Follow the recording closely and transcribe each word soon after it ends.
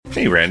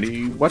Hey,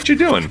 Randy, what you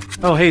doing?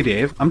 Oh, hey,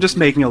 Dave. I'm just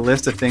making a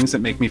list of things that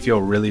make me feel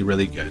really,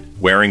 really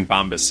good. Wearing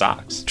Bombas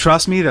socks.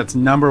 Trust me, that's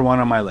number one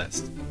on my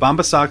list.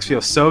 Bombas socks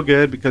feel so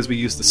good because we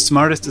use the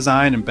smartest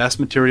design and best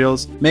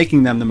materials,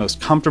 making them the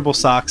most comfortable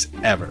socks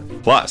ever.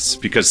 Plus,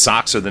 because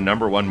socks are the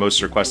number one most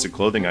requested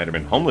clothing item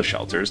in homeless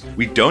shelters,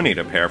 we donate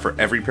a pair for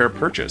every pair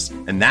purchased,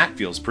 and that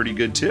feels pretty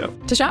good too.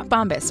 To shop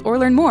Bombas or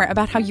learn more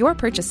about how your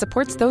purchase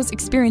supports those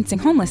experiencing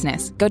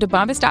homelessness, go to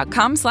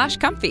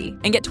bombas.com/comfy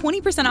and get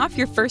 20% off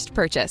your first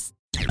purchase.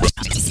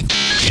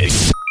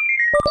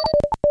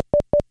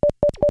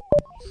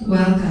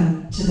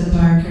 Welcome to the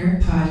Barker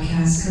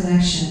Podcast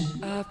Collection.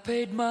 I've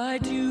paid my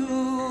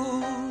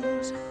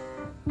dues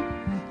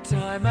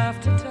time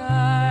after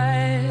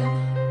time.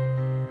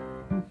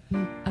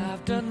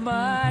 I've done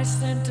my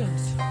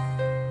sentence,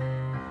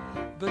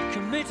 but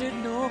committed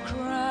no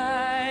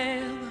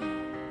crime.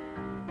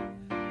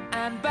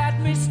 And bad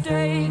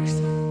mistakes,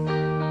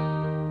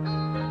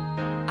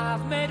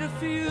 I've made a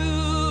few.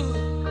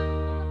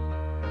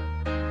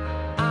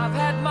 I've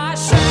had my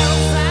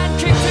shadows and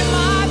kicked in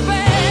my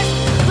face,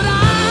 but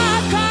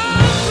I've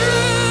come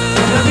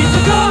through. And I need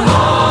to go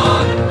on.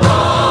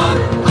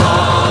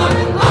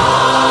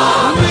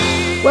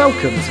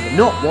 Welcome to the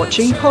Not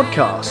Watching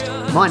Podcast.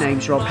 My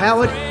name's Rob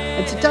Howard,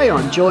 and today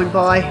I'm joined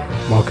by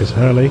Marcus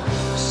Hurley.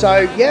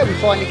 So yeah, we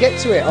finally get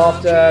to it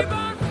after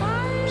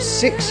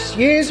 6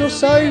 years or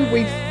so.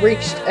 We've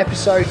reached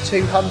episode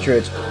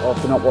 200 of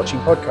the Not Watching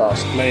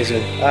Podcast.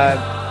 Amazing.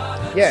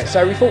 Yeah,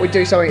 so we thought we'd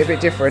do something a bit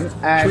different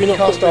and Can we not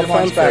cast put our a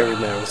minds fanfare back.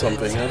 in there or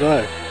something? I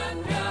don't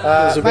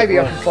know. Maybe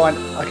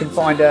I can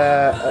find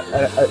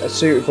a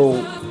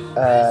suitable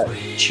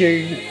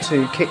tune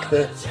to kick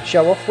the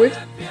show off with.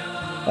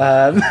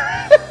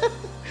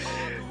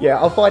 Yeah,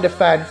 I'll find a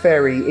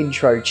fanfare-y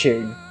intro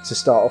tune to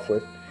start off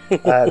with.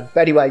 But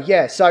anyway,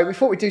 yeah, so we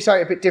thought we'd do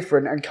something a bit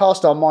different and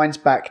cast our minds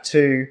back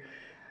to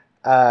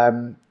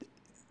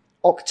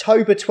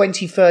October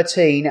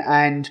 2013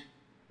 and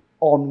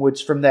onwards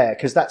from there,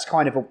 because that's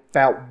kind of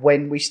about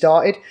when we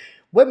started.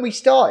 When we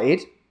started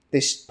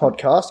this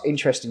podcast,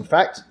 interesting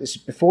fact, this is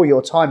before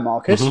your time,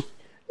 Marcus,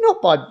 not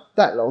by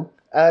that long,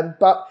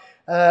 but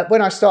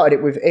when I started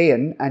it with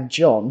Ian and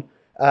John,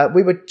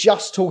 we were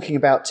just talking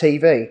about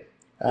TV.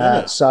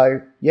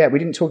 So, yeah, we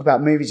didn't talk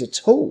about movies at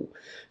all.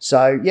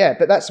 So, yeah,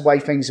 but that's the way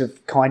things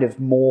have kind of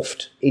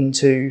morphed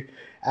into.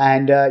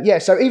 And, yeah,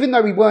 so even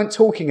though we weren't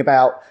talking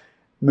about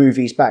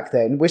movies back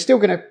then, we're still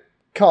going to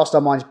cast our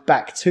minds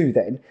back to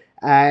then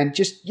and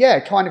just, yeah,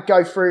 kind of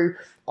go through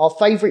our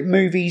favourite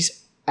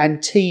movies and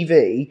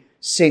TV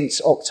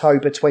since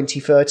October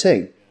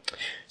 2013.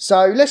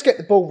 So let's get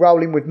the ball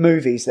rolling with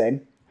movies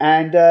then.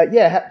 And,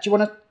 yeah, do you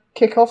want to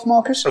kick off,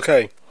 Marcus?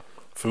 Okay,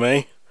 for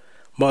me,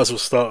 might as well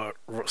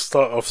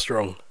start off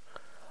strong.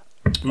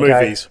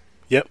 Movies,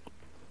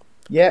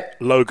 Yep.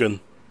 Logan,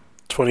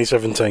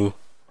 2017.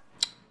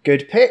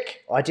 Good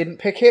pick. I didn't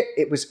pick it.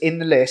 It was in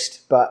the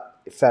list, but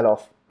it fell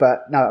off.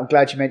 But no, I'm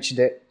glad you mentioned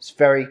it. It's a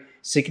very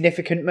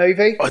significant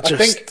movie. I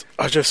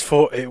just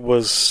thought it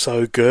was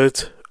so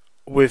good.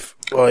 With,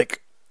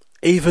 like,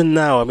 even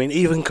now, I mean,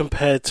 even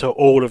compared to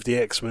all of the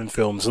X-Men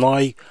films, and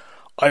I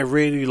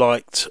really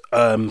liked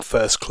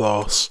First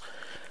Class,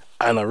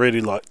 and I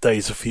really liked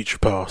Days of Future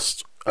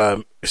Past,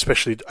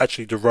 especially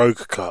actually the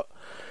Rogue cut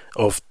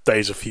of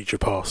Days of Future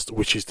Past,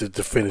 which is the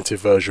definitive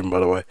version, by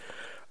the way.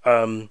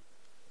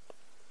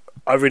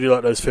 I really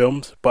like those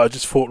films, but I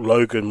just thought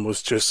Logan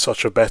was just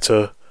such a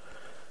better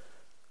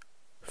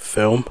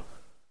film.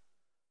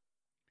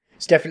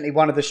 It's definitely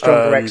one of the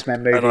stronger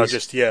X-Men movies.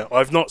 And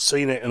I've not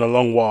seen it in a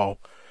long while,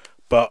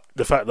 but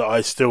the fact that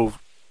I still,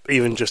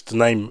 even just the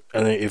name,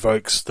 and it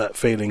evokes that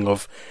feeling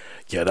of,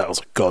 yeah, that was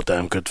a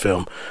goddamn good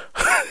film.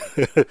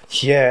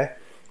 Yeah.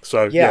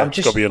 So, yeah,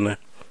 it's got to be in there.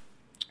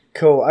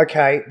 Cool,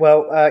 okay.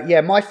 Well,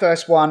 yeah, my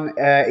first one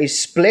is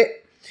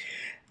Split,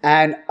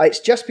 and it's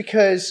just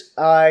because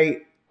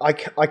I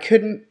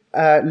couldn't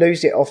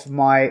lose it off of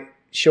my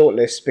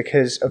shortlist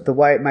because of the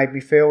way it made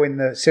me feel in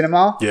the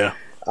cinema. Yeah.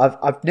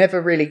 I've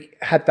never really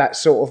had that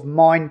sort of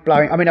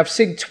mind-blowing... I mean, I've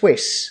seen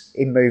twists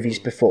in movies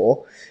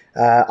before.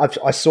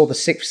 I saw The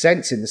Sixth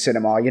Sense in the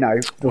cinema,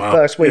 the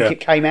first week it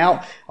came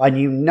out. I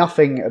knew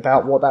nothing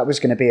about what that was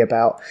going to be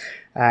about.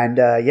 And,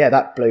 yeah,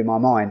 that blew my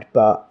mind.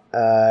 But,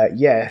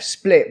 yeah,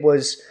 Split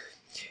was...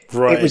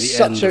 Right it was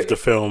at the end of the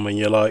film, and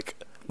you're like...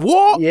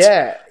 What?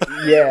 Yeah,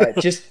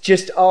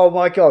 just oh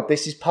my god,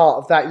 this is part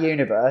of that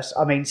universe.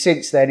 I mean,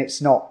 since then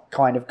it's not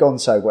kind of gone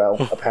so well,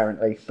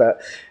 apparently. But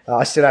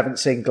I still haven't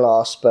seen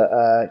Glass. But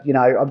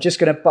I'm just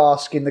going to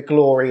bask in the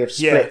glory of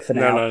Split for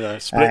now. No.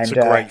 Split's a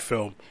great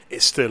film.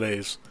 It still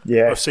is.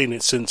 Yeah, I've seen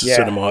it since the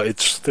cinema.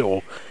 It's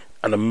still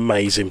an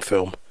amazing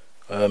film.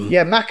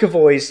 Yeah,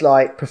 McAvoy's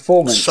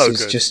performance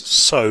is just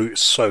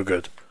so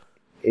good.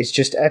 It's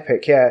just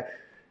epic.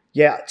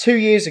 Yeah. 2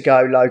 years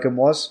ago, Logan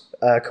was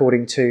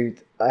according to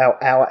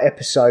our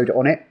episode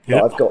on it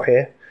that I've got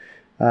here.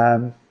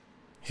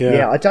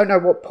 Yeah, I don't know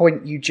what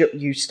point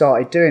you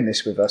started doing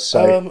this with us.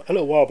 So a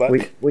little while back.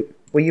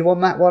 Were you on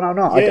that one or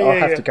not? I'll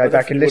have to go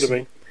back and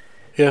listen.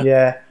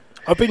 Yeah.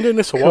 I've been doing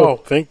this a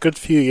while. I think good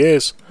few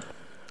years.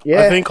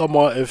 Yeah. I think I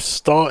might have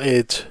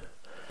started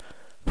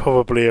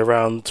probably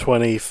around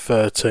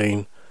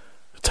 2013,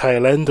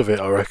 tail end of it,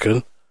 I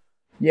reckon.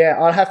 Yeah,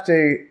 I'll have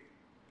to.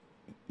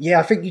 Yeah,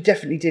 I think you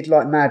definitely did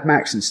like Mad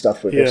Max and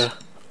stuff with this. Yeah,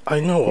 I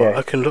know what. Yeah.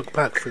 I can look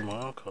back through my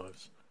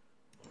archives.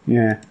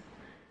 Yeah.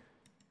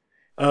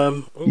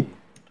 Ooh.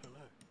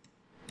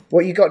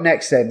 What you got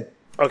next then?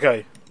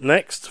 Okay,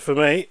 next for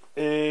me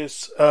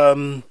is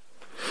John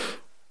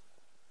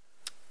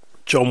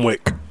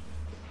Wick.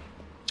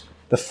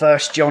 The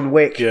first John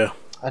Wick. Yeah.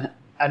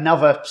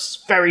 Another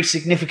very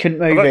significant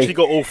movie. I've actually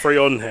got all three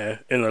on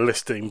here in a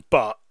listing,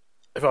 but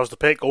if I was to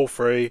pick all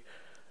three,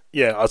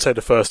 yeah, I'd say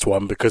the first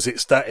one because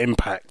it's that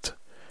impact.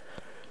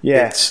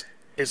 Yeah.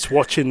 It's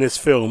watching this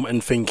film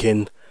and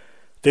thinking,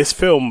 this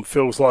film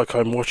feels like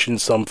I'm watching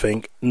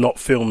something not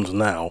filmed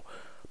now,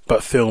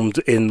 but filmed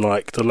in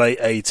like the late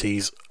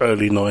 80s,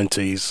 early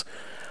 90s,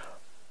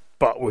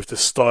 but with the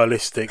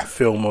stylistic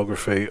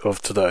filmography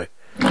of today.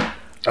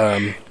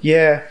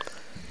 Yeah.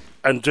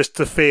 And just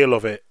the feel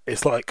of it,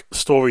 it's like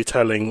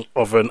storytelling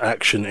of an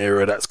action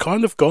era that's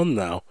kind of gone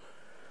now.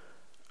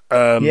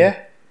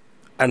 Yeah.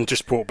 And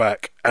just brought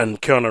back. And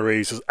Keanu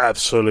Reeves is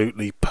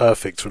absolutely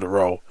perfect for the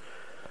role.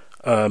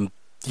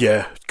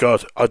 Yeah,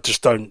 God, I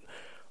just don't.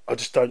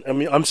 I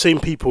mean, I'm seeing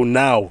people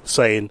now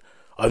saying,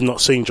 I've not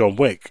seen John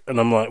Wick. And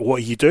I'm like, what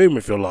are you doing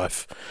with your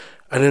life?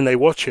 And then they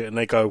watch it and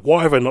they go,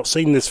 why have I not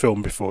seen this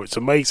film before? It's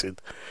amazing.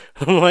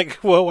 And I'm like,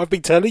 well, I've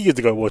been telling you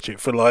to go watch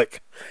it for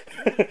like,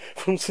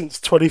 since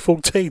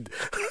 2014.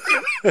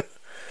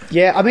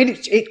 Yeah, I mean,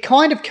 it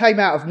kind of came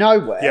out of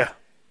nowhere. Yeah.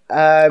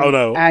 Oh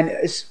no! And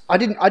I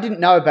didn't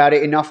know about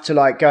it enough to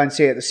like go and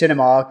see it at the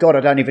cinema. God, I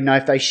don't even know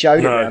if they showed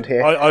it around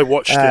here. I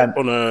watched it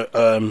on a.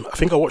 I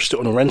think I watched it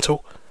on a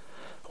rental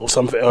or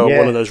something,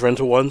 one of those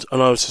rental ones,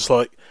 and I was just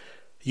like,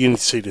 "You need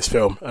to see this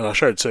film." And I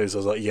showed Suze. I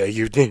was like, "Yeah,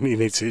 you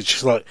need to."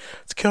 She's like,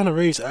 "It's Keanu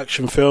Reeves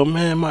action film.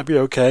 Man, it might be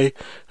okay."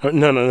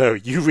 No.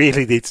 You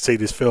really need to see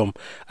this film.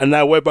 And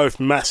now we're both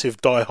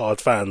massive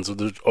diehard fans of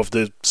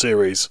the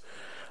series.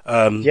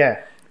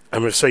 Yeah,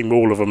 and we've seen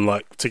all of them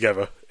like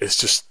together. It's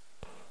just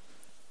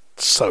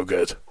so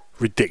good,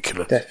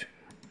 ridiculous.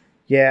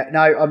 Yeah,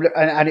 no,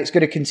 and it's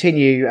going to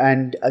continue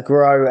and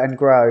grow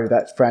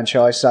that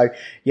franchise. So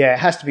yeah, it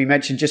has to be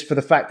mentioned just for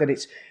the fact that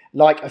it's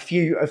like a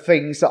few of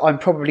things that I'm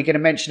probably going to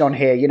mention on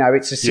here. You know,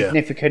 it's a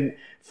significant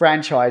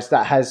franchise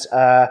that has,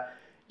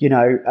 we've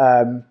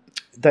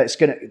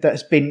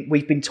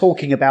been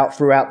talking about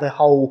throughout the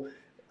whole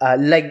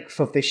length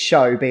of this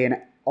show being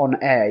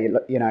on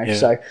air. You know,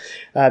 so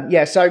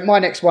So my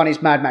next one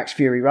is Mad Max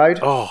Fury Road.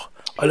 Oh,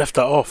 I left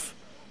that off.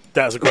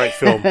 That was a great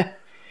film.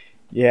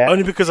 Yeah.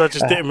 Only because I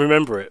just didn't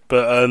remember it.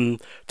 But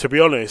to be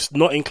honest,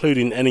 not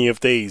including any of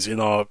these in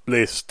our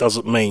list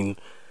doesn't mean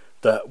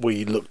that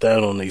we look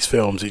down on these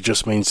films. It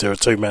just means there are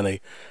too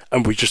many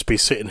and we just be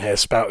sitting here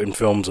spouting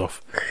films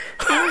off.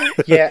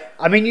 Yeah.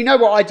 I mean, you know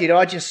what I did?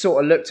 I just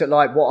sort of looked at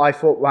like what I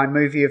thought my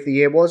movie of the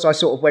year was. I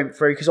sort of went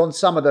through, because on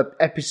some of the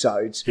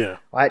episodes,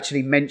 I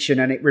actually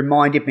mentioned and it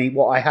reminded me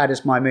what I had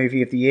as my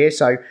movie of the year.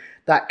 So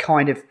that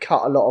kind of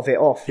cut a lot of it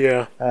off.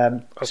 Yeah.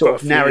 Sort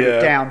of narrowed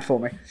it down for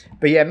me.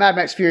 But yeah, Mad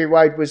Max Fury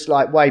Road was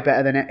like way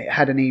better than it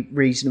had any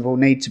reasonable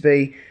need to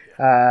be.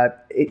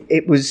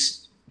 It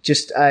was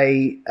just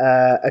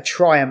a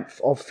triumph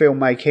of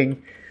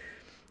filmmaking.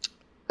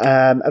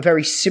 A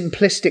very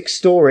simplistic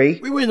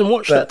story. We went and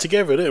watched that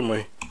together, didn't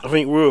we? I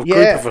think a group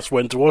of us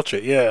went to watch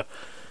it, yeah.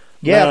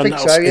 Yeah, I think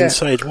that so, was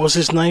insane. What was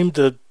his name?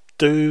 The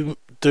guy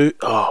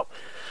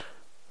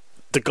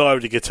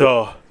with the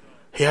guitar.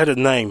 He had a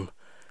name.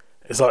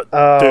 It's like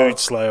Dude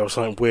Slayer or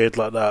something weird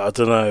like that. I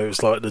don't know. It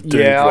was like the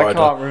Dude Rider. I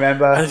can't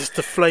remember. And it's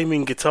the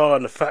flaming guitar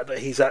and the fact that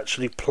he's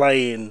actually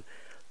playing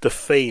the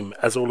theme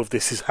as all of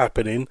this is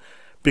happening,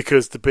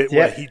 because the bit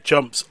where he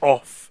jumps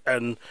off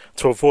and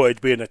to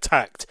avoid being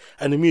attacked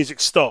and the music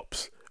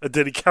stops and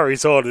then he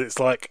carries on and it's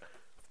like,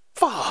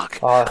 fuck.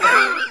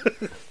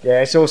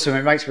 Yeah, it's awesome.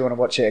 It makes me want to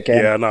watch it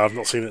again. Yeah, no, I've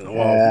not seen it in a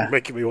while. It's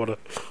making me want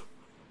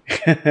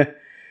to.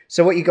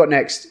 So what you got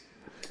next?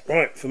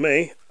 Right, for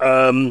me,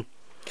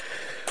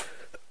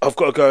 I've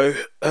got to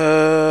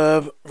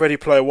go Ready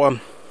Player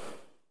One.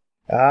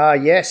 Ah,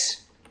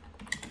 yes.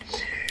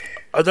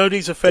 I know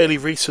these are fairly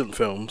recent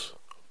films,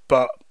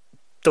 but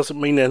doesn't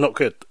mean they're not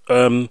good.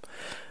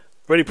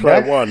 Ready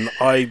Player One,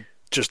 I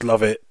just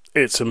love it.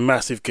 It's a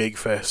massive geek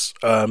fest.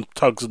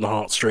 Tugs on the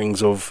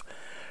heartstrings of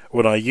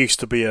when I used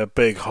to be a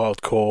big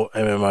hardcore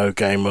MMO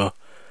gamer,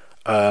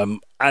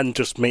 and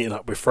just meeting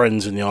up with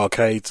friends in the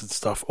arcades and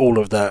stuff. All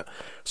of that,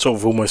 sort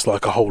of almost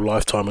like a whole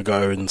lifetime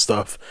ago and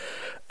stuff.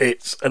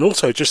 And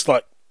also just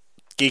like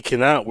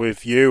geeking out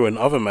with you and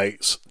other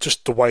mates,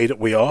 just the way that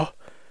we are,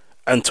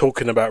 and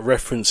talking about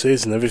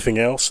references and everything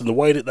else, and the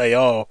way that they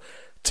are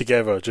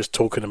together, just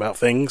talking about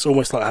things,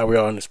 almost like how we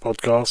are in this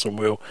podcast, and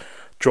we'll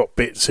drop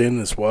bits in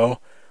as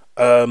well.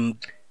 I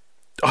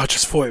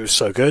just thought it was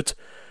so good.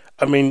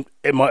 I mean,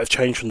 it might have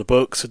changed from the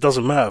books. It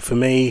doesn't matter. For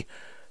me,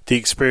 the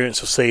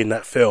experience of seeing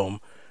that film,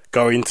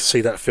 going to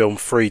see that film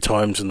 3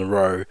 times in a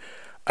row,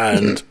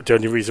 And the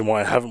only reason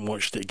why I haven't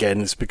watched it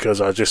again is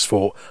because I just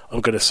thought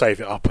I'm going to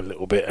save it up a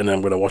little bit and then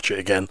I'm going to watch it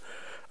again.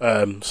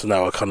 So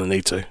now I kind of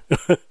need to.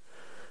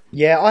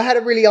 Yeah, I had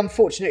a really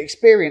unfortunate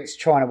experience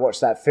trying to watch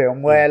that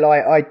film where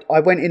I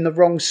went in the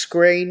wrong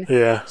screen.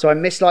 Yeah. So I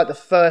missed like the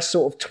first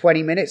sort of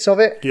 20 minutes of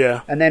it.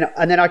 Yeah. And then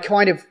I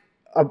kind of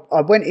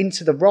I went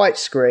into the right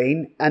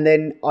screen and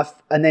then I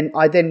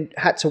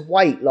had to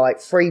wait like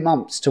 3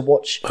 months to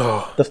watch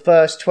the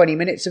first 20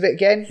 minutes of it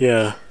again.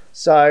 Yeah.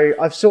 So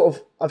I've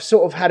sort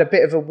of had a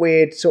bit of a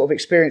weird sort of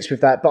experience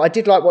with that, but I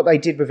did like what they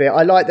did with it.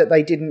 I like that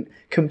they didn't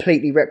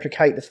completely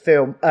replicate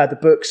the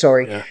book.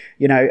 Sorry, Yeah.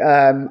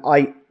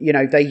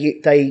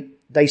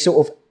 They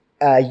sort of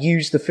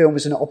used the film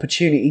as an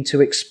opportunity to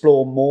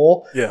explore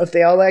more of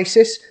the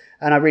Oasis,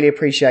 and I really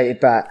appreciated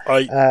that.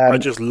 I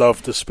just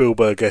loved the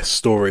Spielberg-esque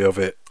story of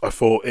it. I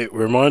thought it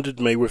reminded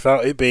me,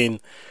 without it being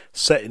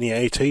set in the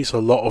 80s, a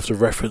lot of the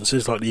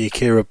references, like the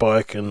Akira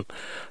bike and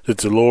the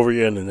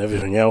DeLorean and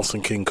everything else,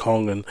 and King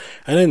Kong, and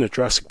then the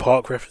Jurassic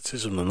Park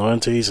references from the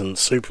 90s, and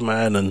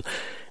Superman, and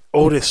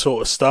all this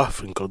sort of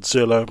stuff, and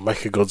Godzilla,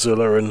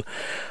 Mechagodzilla, and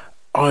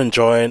Iron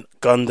Giant,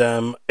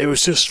 Gundam. It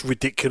was just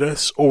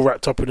ridiculous, all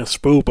wrapped up in a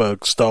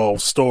Spielberg-style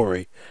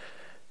story.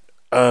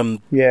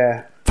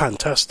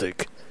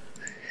 Fantastic.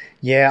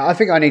 Yeah, I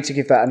think I need to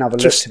give that another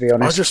look, to be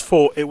honest. I just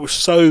thought it was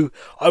so...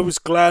 I was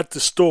glad the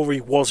story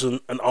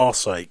wasn't an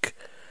arseache,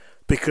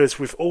 because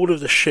with all of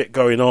the shit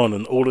going on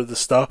and all of the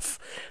stuff,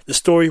 the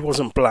story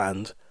wasn't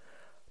bland,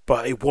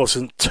 but it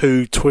wasn't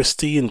too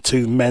twisty and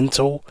too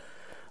mental.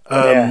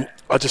 I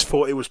just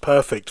thought it was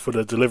perfect for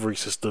the delivery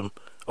system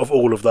of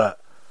all of that.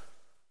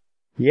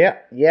 Yeah,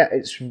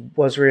 it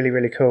was really,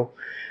 really cool.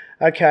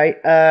 Okay,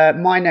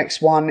 my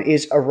next one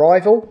is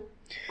Arrival,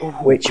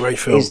 which great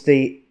film. is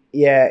the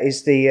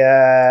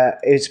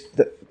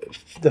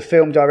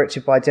film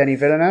directed by Denis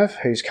Villeneuve,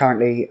 who's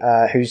currently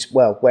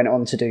went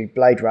on to do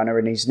Blade Runner,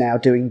 and he's now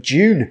doing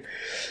Dune.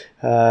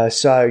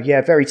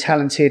 Very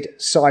talented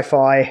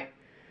sci-fi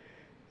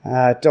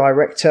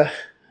director.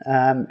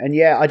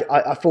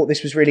 I thought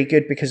this was really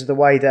good because of the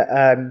way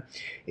that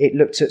it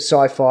looked at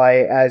sci-fi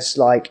as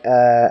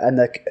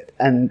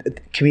and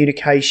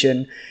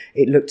communication.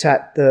 It looked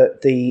at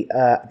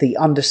the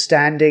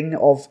understanding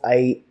of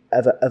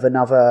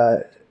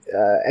another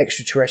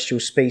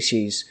extraterrestrial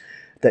species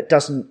that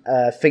doesn't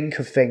think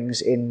of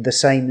things in the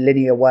same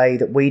linear way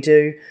that we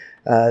do.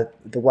 The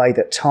way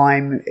that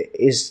time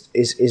is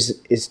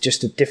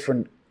just a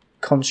different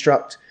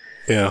construct.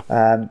 Yeah.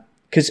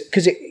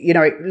 Because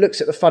it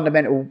looks at the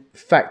fundamental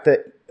fact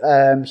that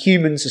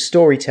humans are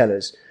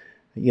storytellers.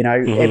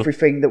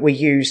 Everything that we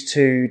use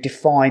to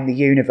define the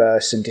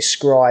universe and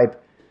describe,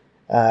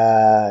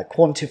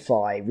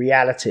 quantify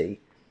reality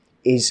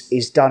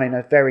is done in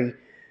a very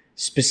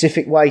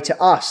specific way to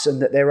us,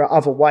 and that there are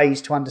other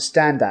ways to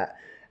understand that.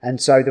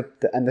 And so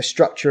the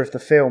structure of the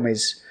film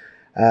is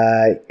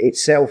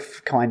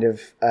itself kind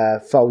of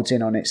folds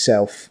in on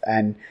itself,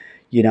 and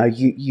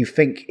you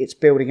think it's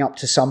building up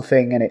to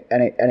something, and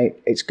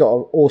it's got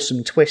an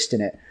awesome twist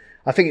in it.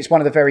 I think it's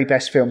one of the very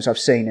best films I've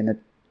seen in the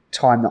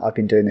time that I've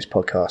been doing this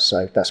podcast,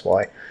 so that's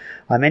why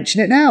I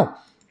mention it now.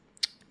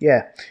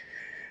 Yeah.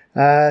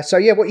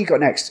 What you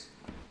got next?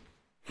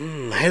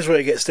 Here's where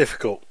it gets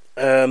difficult.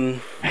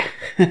 I'm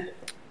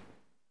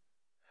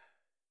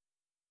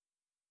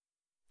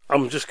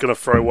just going to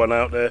throw one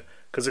out there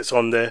because it's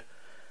on there.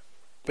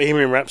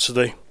 Bohemian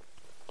Rhapsody.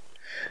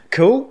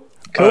 Cool.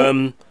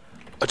 I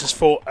just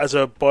thought, as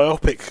a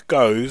biopic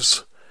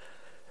goes,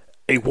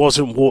 it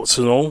wasn't warts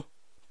and all,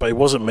 but it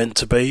wasn't meant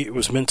to be. It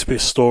was meant to be a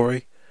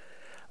story,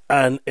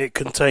 and it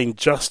contained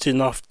just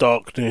enough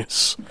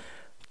darkness,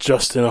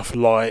 just enough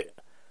light,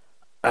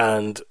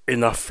 and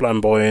enough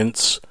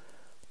flamboyance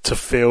to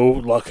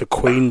feel like a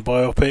Queen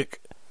biopic,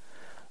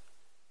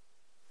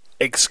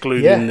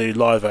 excluding the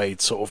Live Aid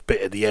sort of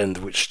bit at the end,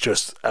 which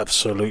just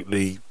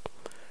absolutely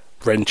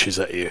wrenches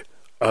at you.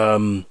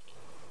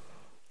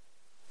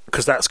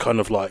 Because that's kind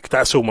of like,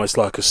 that's almost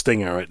like a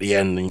stinger at the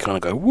end, and you kind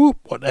of go, whoop,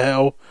 what the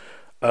hell?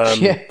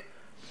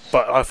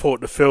 But I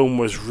thought the film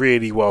was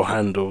really well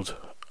handled.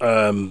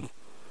 Rami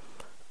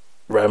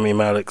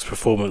Malek's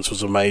performance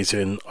was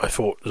amazing. I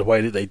thought the way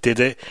that they did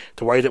it,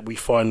 the way that we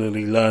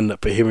finally learned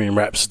that Bohemian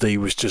Rhapsody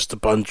was just a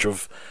bunch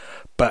of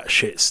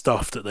batshit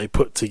stuff that they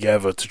put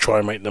together to try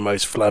and make the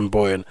most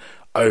flamboyant,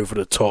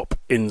 over-the-top,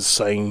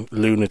 insane,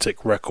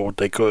 lunatic record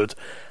they could,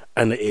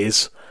 and it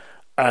is.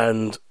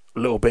 And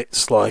little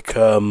bits like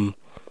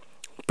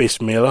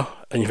Bismillah,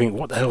 and you think,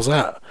 what the hell's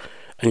that?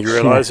 And you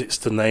realise it's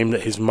the name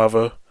that his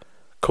mother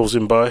calls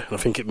him by, and I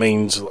think it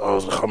means, I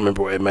can't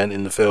remember what it meant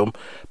in the film,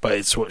 but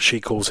it's what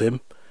she calls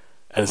him,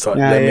 and it's like,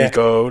 let me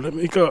go,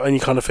 and you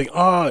kind of think,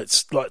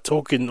 it's like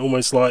talking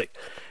almost like,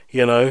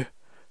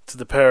 to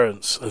the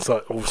parents, and it's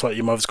like almost like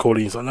your mother's calling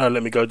you, it's like, no,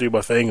 let me go do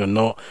my thing, or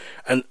not,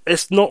 and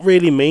it's not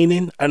really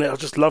meaning, and I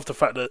just love the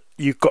fact that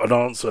you've got an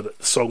answer, that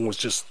the song was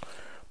just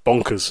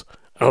bonkers,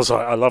 and I was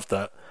like, I love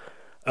that.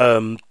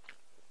 And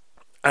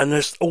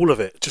there's all of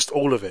it,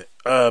 all the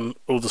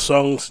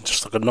songs, and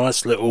just like a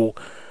nice little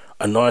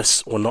a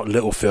nice, well, not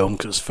little film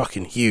because it's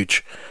fucking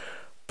huge,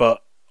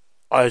 but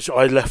I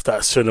left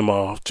that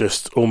cinema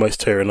just almost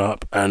tearing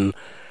up, and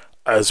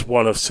as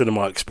one of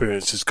cinema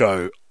experiences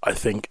go, I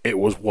think it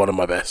was one of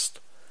my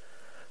best.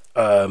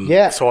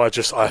 So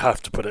I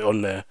have to put it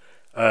on there.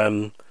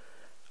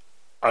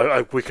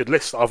 We could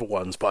list other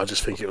ones, but I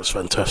just think it was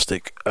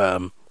fantastic.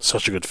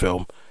 Such a good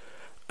film,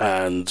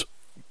 and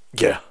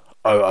yeah,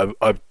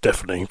 I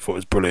definitely thought it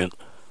was brilliant.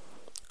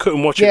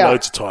 Couldn't watch it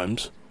loads of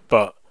times,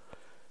 but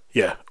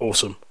yeah,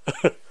 awesome.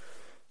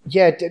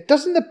 Yeah,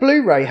 doesn't the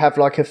Blu-ray have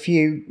like a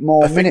few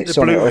more minutes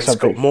on it or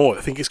something? Got more.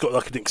 I think it's got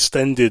like an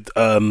extended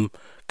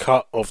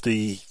cut of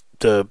the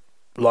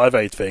Live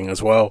Aid thing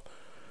as well,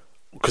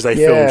 because they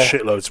filmed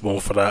shitloads more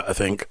for that, I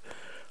think.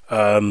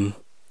 I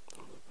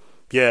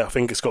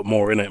think it's got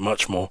more in it,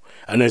 much more.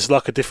 And there's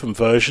like a different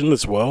version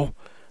as well,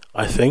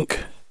 I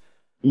think.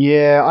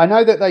 Yeah, I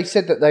know that they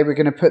said that they were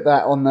going to put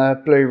that on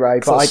the Blu-ray,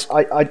 but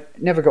I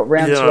never got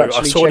round to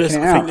actually checking it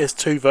out. I think there's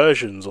 2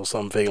 versions or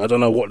something. I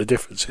don't know what the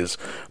difference is.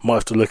 Might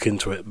have to look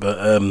into it, but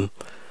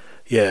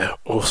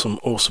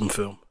awesome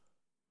film.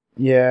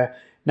 Yeah.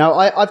 No,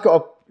 I've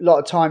got a lot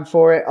of time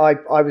for it.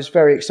 I was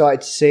very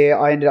excited to see it.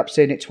 I ended up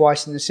seeing it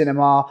twice in the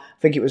cinema. I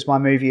think it was my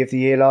movie of the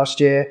year last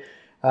year.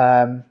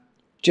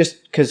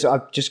 Just because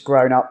I've just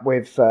grown up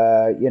with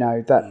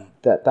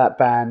that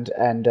band,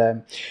 and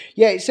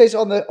it says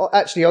on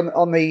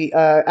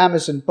the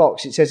Amazon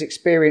box, it says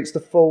experience the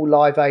full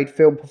Live Aid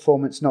film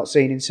performance not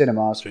seen in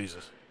cinemas.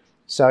 Jesus.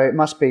 So it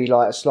must be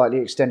like a slightly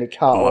extended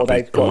cut, or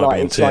they've got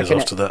like it's like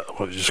after that.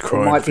 I was just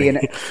crying.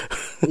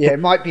 It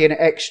might be an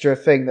extra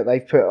thing that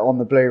they've put on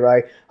the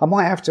Blu-ray. I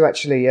might have to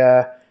actually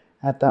add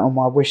that on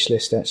my wish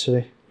list.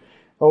 Actually,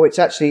 it's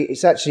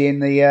actually in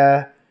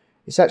the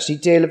it's actually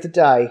deal of the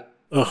day.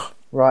 Ugh.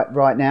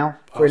 Right now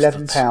for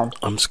 £11.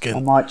 I'm scared. I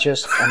might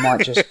just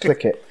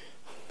click it.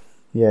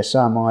 Yeah,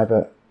 so am I,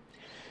 but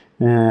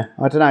I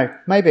don't know.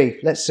 Maybe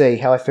let's see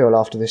how I feel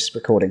after this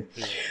recording.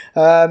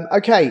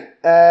 Okay,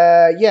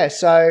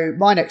 so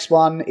my next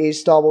one is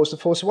Star Wars: The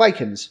Force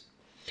Awakens.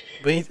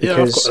 I've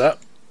got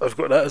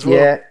that as well.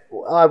 Yeah,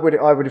 I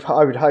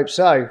would hope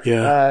so.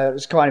 Yeah, it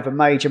was kind of a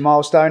major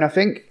milestone, I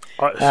think.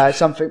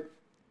 Something.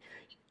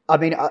 I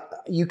mean,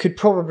 you could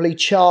probably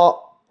chart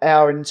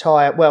our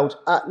entire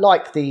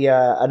like the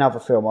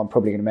another film I'm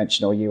probably going to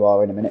mention, or you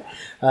are in a minute.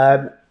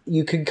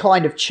 You can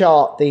kind of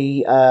chart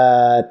the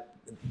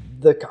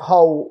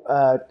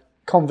whole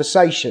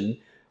conversation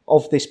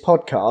of this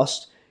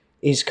podcast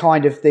is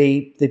kind of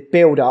the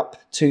build up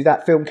to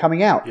that film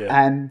coming out,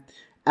 and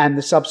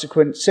the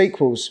subsequent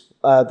sequels.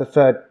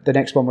 The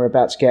next one we're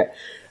about to get.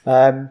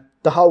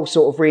 The whole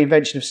sort of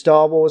reinvention of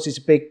Star Wars is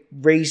a big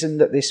reason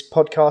that this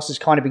podcast has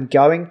kind of been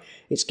going.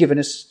 It's given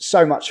us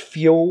so much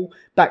fuel.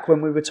 Back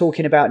when we were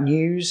talking about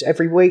news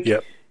every week,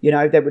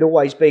 there would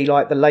always be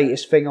like the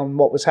latest thing on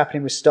what was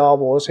happening with Star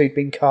Wars, who'd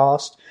been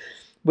cast.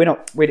 We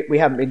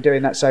haven't been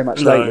doing that so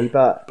much lately,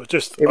 but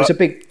it was a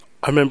big.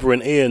 I remember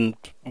when Ian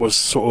was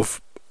sort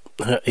of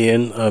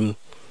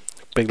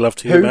big love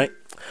to you, mate.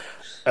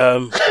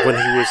 When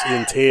he was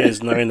in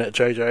tears, knowing that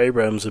J.J.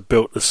 Abrams had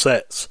built the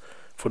sets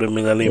for the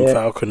Millennium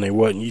Falcon, they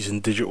weren't using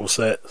digital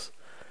sets.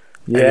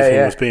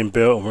 Everything was being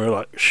built, and we were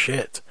like,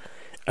 shit.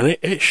 And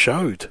it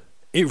showed.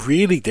 It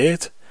really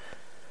did.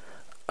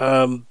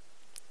 I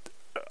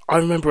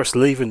remember us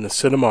leaving the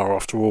cinema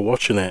after we were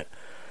watching it.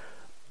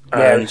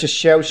 Yeah, it was just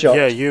shell-shocked.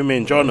 Yeah, you, me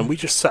and John, and we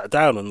just sat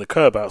down on the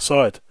curb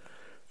outside.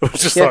 It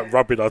was just like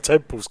rubbing our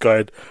temples,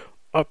 going,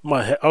 up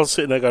my head. I was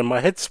sitting there going, my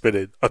head's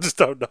spinning. I just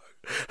don't know.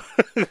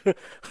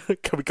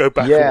 Can we go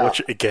back and watch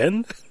it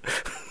again?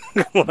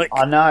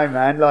 I know,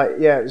 man.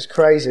 It was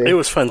crazy. It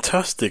was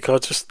fantastic. I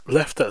just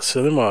left that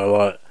cinema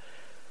like,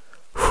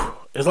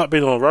 it's like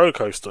being on a roller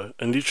coaster,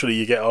 and literally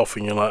you get off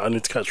and you're like, I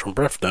need to catch my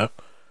breath now.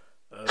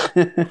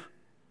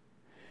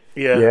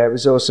 It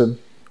was awesome.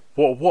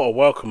 What a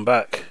welcome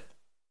back.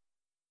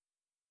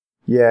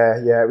 Yeah,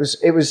 it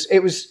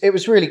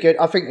was really good.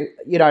 I think,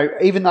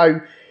 even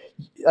though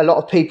a lot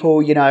of people,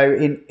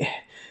 in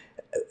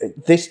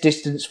this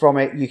distance from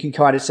it, you can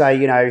kind of say,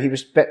 he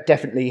was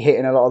definitely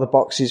hitting a lot of the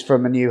boxes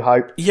from A New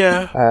Hope.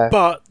 Yeah,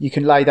 but you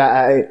can lay that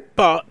at it.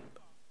 But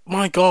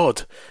my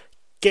God,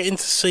 getting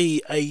to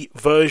see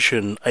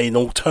an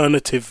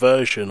alternative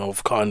version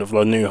of kind of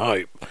A New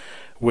Hope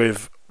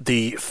with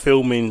the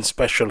filming,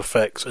 special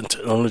effects and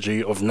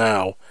technology of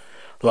now,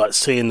 like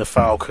seeing the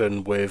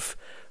Falcon with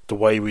the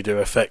way we do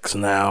effects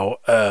now,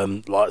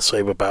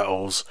 lightsaber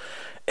battles,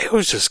 it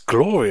was just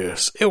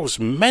glorious. It was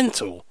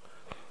mental.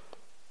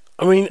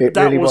 I mean,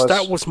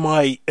 that was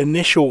my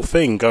initial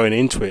thing going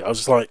into it. I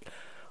was like,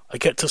 I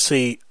get to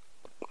see,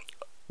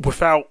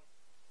 without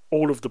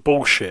all of the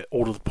bullshit,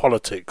 all of the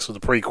politics of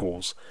the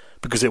prequels,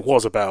 because it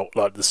was about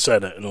like the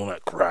Senate and all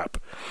that crap.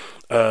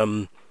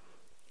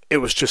 It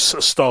was just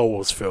a Star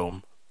Wars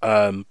film,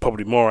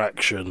 probably more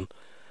action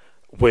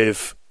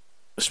with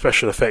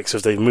special effects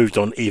as they've moved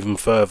on even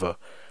further,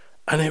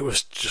 and it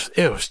was just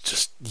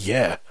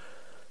yeah.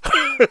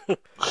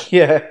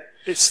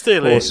 It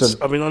still awesome.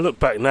 Is. I mean, I look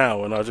back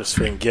now and I just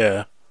think,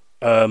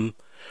 I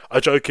I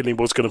jokingly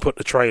was going to put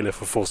the trailer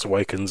for Force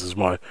Awakens as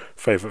my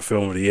favourite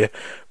film of the year,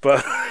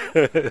 but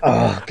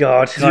Oh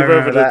God, do you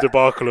remember the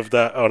debacle of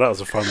that? Oh, that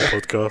was a fun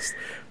podcast.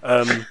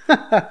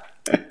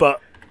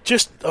 But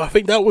I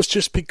think that was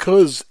just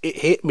because it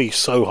hit me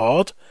so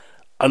hard.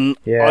 And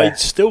Yeah. I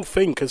still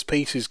think, as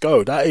pieces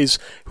go, that is,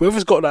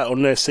 whoever's got that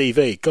on their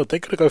CV, God, they're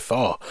going to go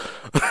far.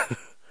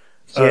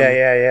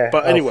 Yeah.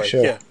 But Oh, anyway, for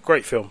sure. yeah,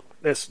 great film.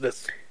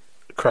 Let's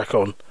crack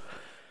on.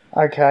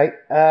 Okay.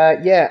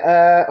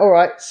 All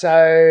right.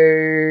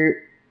 So,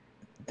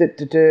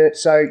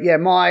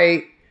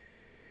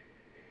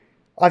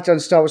 I've done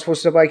Star Wars: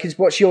 Force Awakens.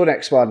 What's your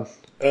next one?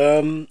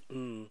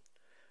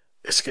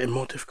 It's getting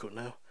more difficult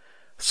now.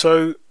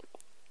 So,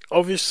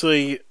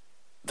 obviously,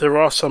 there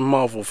are some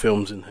Marvel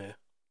films in here.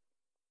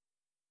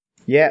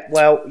 Yeah.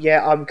 Well,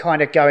 yeah. I'm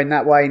kind of going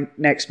that way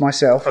next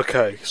myself.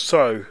 Okay,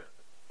 so,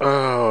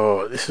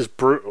 this is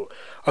brutal.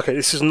 Okay,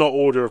 this is not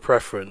order of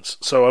preference,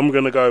 so I'm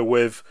going to go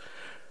with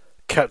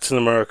Captain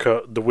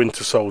America: The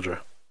Winter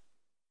Soldier.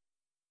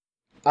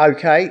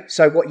 Okay.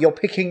 So, what you're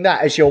picking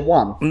that as your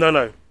one?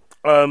 No.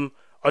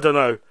 I don't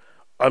know.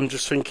 I'm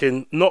just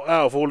thinking, not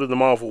out of all of the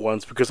Marvel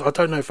ones, because I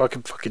don't know if I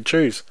can fucking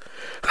choose.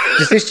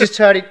 Does this just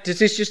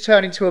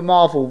turn into a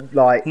Marvel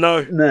No.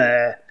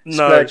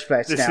 splurge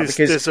fest now? Because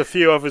There's a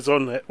few others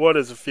on there. Well,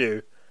 there's a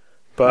few,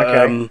 but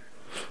Okay.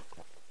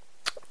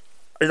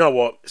 You know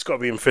what? It's got to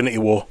be Infinity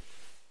War.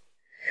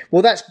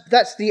 well,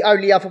 that's the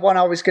only other one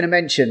I was going to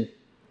mention.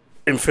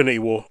 Infinity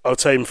War. I would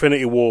say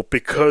Infinity War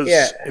because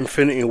Yeah.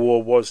 Infinity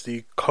War was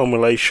the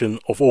culmination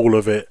of all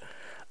of it,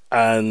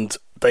 and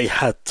they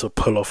had to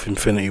pull off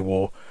Infinity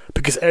War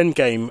because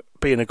Endgame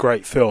being a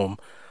great film,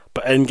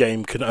 but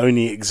Endgame can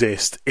only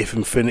exist if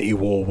Infinity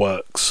War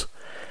works.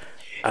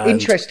 And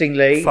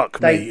Interestingly,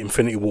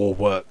 Infinity War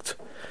worked.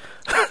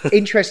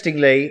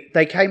 Interestingly,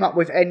 they came up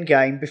with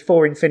Endgame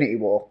before Infinity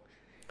War.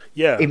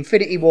 Yeah.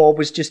 Infinity War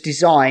was just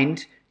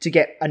designed to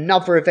get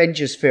another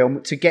Avengers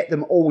film to get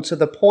them all to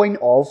the point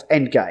of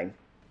Endgame.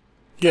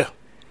 Yeah.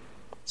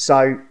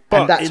 So,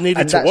 But and that's, it needed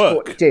and to that's work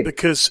what it did.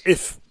 because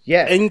if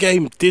Yeah.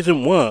 Endgame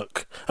didn't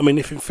work, I mean,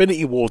 if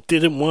Infinity War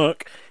didn't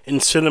work in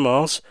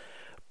cinemas,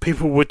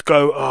 people would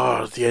go,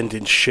 "Oh, the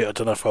ending's shit. I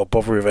don't know if I'll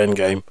bother with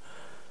Endgame."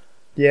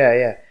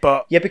 Yeah.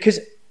 But Yeah, because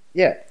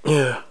yeah,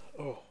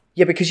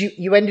 Yeah, because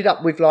you ended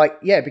up with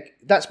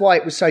that's why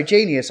it was so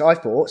genius, I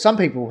thought. Some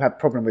people have a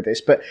problem with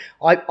this, but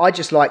I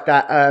just like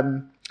that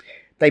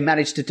they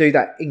managed to do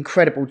that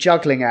incredible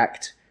juggling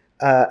act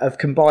of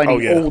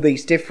combining all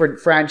these different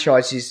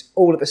franchises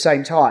all at the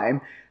same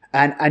time.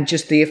 And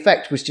just the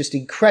effect was just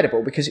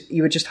incredible because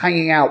you were just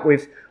hanging out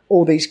with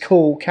all these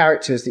cool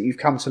characters that you've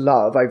come to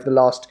love over the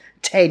last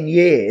 10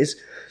 years.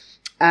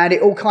 And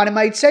it all kind of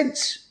made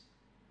sense.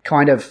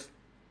 Kind of.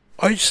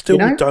 I still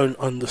You know? don't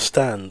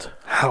understand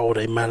how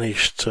they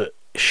managed to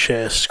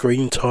share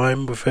screen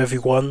time with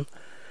everyone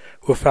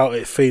without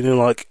it feeling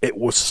like it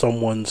was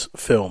someone's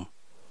film.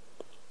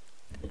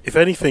 If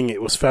anything,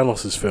 it was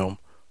Thanos' film,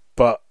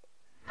 but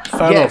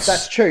Thanos, Yeah,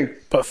 that's true.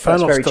 But That's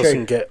Thanos very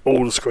doesn't true. get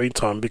all the screen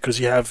time because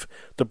you have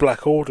the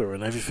Black Order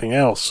and everything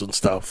else and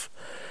stuff.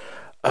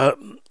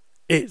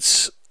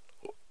 It's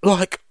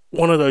like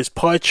one of those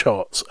pie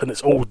charts, and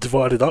it's all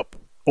divided up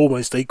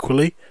almost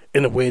equally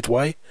in a weird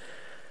way.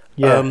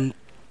 Yeah.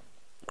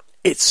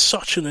 It's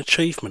such an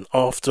achievement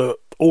after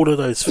all of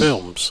those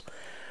films.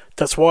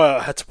 That's why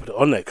I had to put it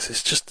on there,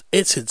 'cause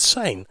it's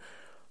insane.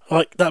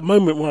 Like that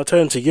moment when I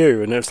turned to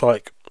you and it's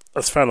like,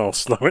 that's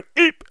Thanos, and I went,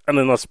 eep, and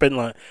then I spent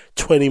like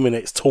 20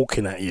 minutes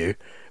talking at you,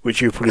 which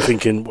you're probably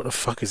thinking, what the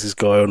fuck is this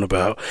guy on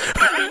about?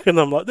 And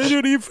I'm like, they're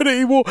doing the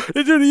Infinity War,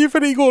 they're doing the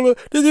Infinity Gauntlet,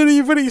 they're doing the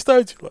Infinity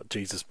Stones. Like,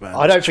 Jesus, man.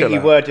 I don't chill think you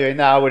out. were doing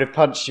that. I would have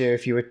punched you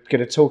if you were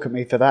going to talk at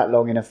me for that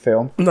long in a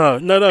film. No,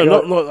 not.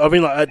 I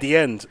mean, like at the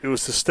end, it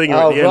was the stinger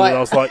Oh, at the end, right. and I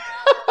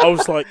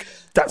was like,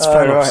 that's Oh,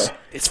 Thanos. right.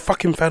 It's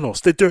fucking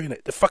Thanos. They're doing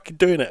it. They're fucking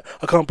doing it.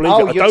 I can't believe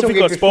Oh, it. I you're don't think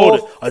I talking spoiled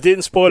before- it. I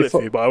didn't spoil it for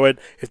before- you, but I went,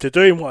 if they're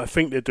doing what I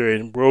think they're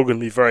doing, we're all going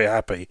to be very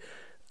happy.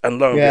 And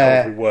lo and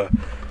Yeah. behold, we were.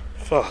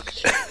 Fuck.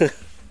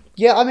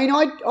 Yeah, I mean,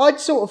 I'd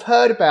sort of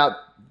heard about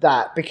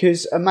that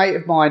because a mate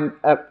of mine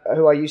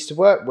who I used to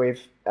work with,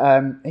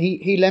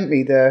 he lent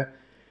me the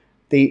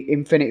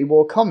Infinity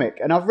War comic,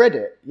 and I've read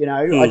it. You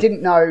know, I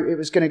didn't know it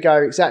was going to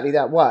go exactly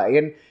that way,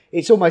 and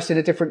it's almost in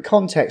a different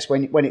context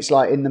when it's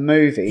like in the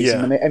movies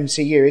Yeah. in the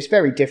MCU. It's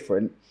very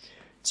different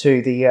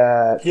to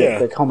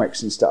the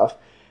comics and stuff.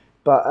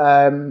 But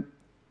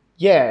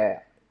yeah.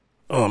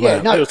 Oh, Yeah,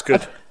 man. no, It was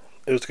good.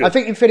 It was good. I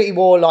think Infinity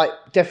War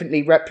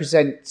definitely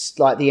represents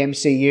the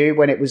MCU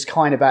when it was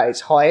kind of at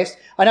its highest.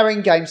 I know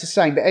Endgame's the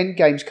same, but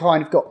Endgame's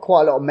kind of got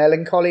quite a lot of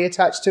melancholy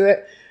attached to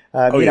it.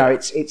 You know,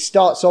 it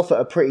starts off at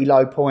a pretty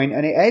low point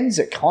and it ends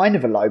at kind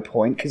of a low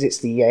point because it's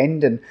the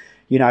end, and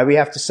you know we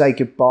have to say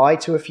goodbye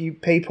to a few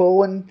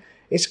people, and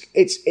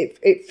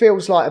it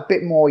feels like a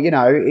bit more. You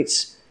know,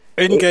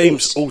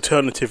 Endgame's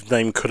alternative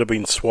name could have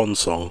been Swan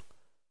Song.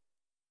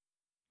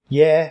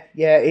 Yeah,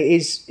 it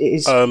is.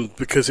 It is.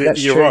 Because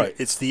That's you're true. right.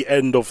 It's the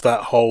end of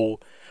that whole.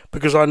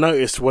 Because I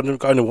noticed when I'm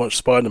going to watch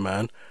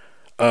Spider-Man,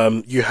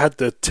 you had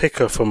the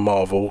ticker from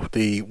Marvel,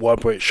 the one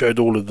where it showed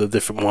all of the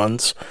different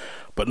ones,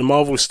 but the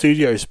Marvel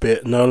Studios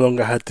bit no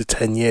longer had the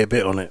 10-year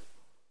bit on it.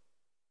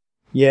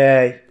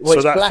 Yeah. Well,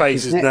 so that black,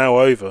 phase is isn't it? now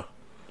over.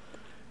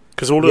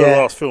 Because all of the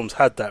last films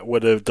had that, where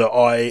the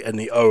I and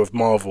the O of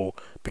Marvel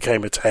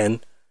became a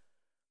 10.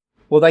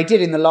 Well, they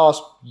did in the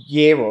last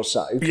year or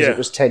so, because Yeah. it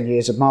was 10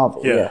 years of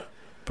Marvel. Yeah.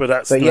 But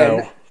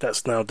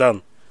that's now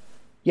done.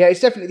 Yeah, it's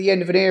definitely the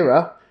end of an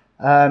era.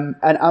 And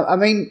I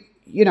mean,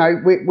 you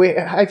know,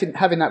 we're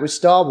having that with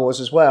Star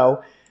Wars as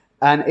well.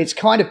 And it's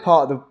kind of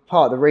part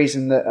of the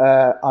reason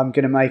that I'm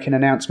going to make an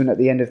announcement at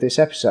the end of this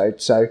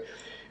episode. So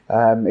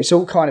it's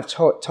all kind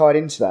of tied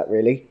into that,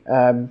 really.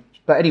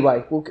 But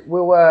anyway,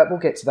 we'll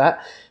get to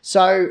that.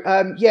 So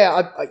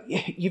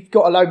you've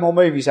got a load more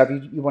movies, have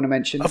you? You want to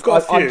mention? I've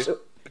got a few.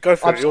 Go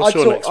for it. What's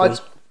your next one?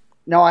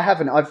 No, I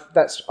haven't.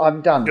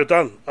 I'm done. You're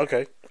done.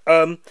 Okay.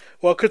 Well,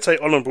 I could say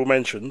honourable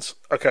mentions.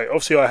 Okay,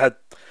 obviously I had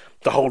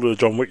the whole of the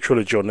John Wick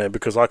trilogy on there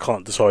because I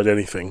can't decide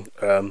anything.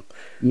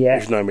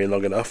 You've known me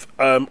long enough.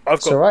 I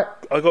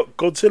got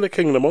Godzilla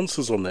King of the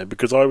Monsters on there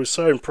because I was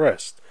so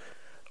impressed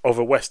of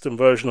a Western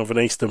version of an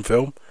Eastern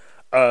film,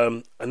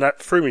 and that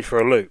threw me for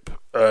a loop.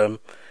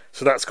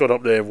 So that's gone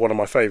up there, one of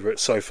my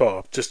favourites so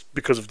far, just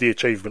because of the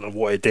achievement of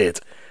what it did.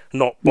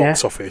 Not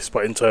box office,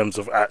 but in terms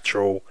of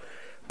actual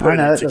putting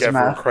it together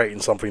and creating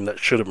something that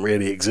shouldn't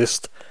really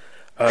exist.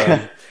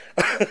 That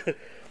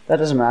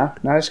doesn't matter.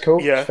 No, it's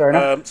cool. Yeah, fair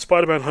enough.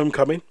 Spider-Man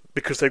Homecoming,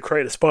 because they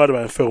created a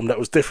Spider-Man film that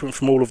was different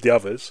from all of the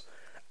others.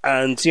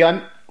 And See,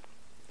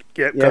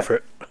 go for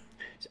it.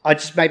 I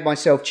just made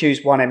myself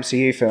choose one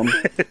MCU film.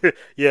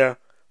 Yeah,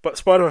 but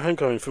Spider-Man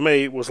Homecoming for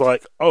me was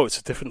like, oh, it's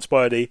a different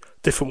Spidey,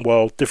 different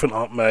world, different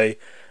Aunt May,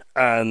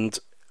 and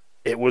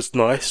it was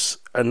nice,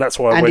 and that's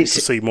why I went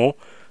to see more.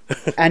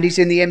 And he's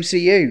in the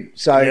MCU,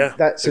 so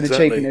that's an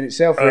achievement in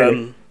itself,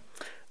 really.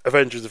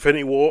 Avengers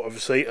Infinity War,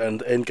 obviously,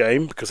 and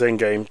Endgame, because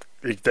Endgame,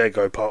 they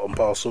go part and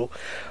parcel.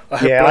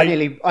 I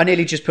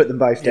nearly just put them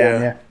both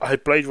down, yeah. I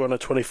had Blade Runner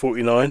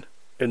 2049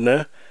 in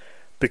there,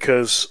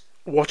 because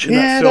watching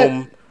that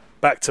film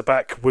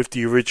back-to-back with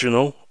the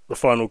original, the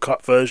final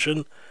cut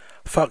version,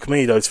 fuck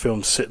me, those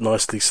films sit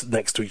nicely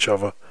next to each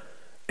other.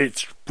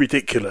 It's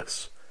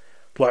ridiculous.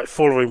 Like,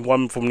 following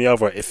one from the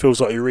other, it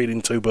feels like you're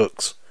reading two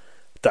books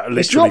that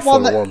literally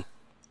follow on.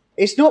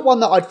 It's not one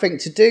that I'd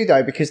think to do,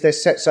 though, because they're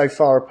set so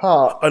far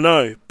apart. I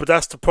know, but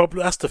that's the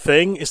problem. That's the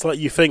thing. It's like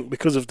you think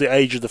because of the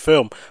age of the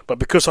film, but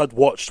because I'd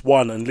watched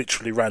one and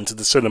literally ran to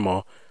the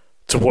cinema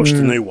to watch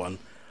the new one,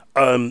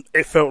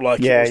 it felt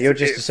like you're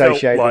just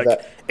associated with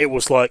that. It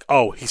was like,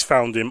 oh, he's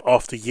found him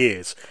after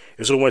years. It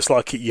was almost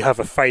like you have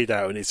a fade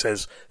out and it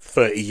says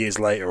 30 years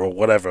later or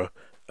whatever.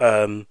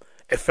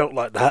 It felt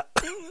like that.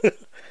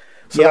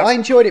 So I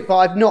enjoyed it, but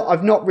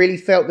I've not really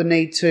felt the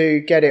need to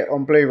get it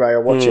on Blu-ray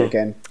or watch it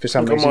again for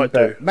some reason.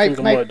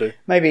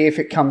 Maybe if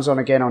it comes on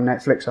again on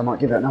Netflix, I might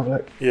give it another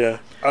look. Yeah,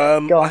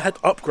 I had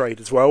Upgrade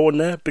as well on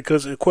there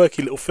because it's a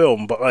quirky little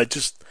film, but I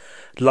just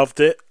loved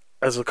it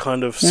as a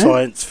kind of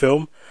science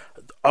film.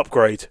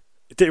 Upgrade.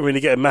 It didn't really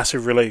get a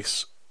massive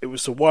release. It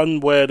was the one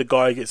where the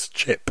guy gets a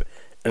chip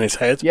in his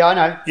head. Yeah, I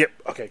know. Yep.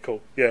 Okay.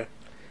 Cool. Yeah.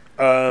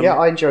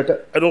 I enjoyed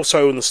that. And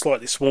also on the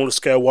slightly smaller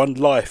scale one,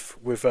 Life,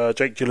 with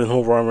Jake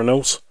Gyllenhaal, Ryan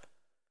Reynolds.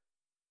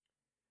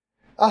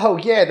 Oh,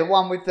 yeah, the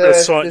one with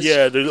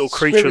the little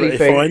creature that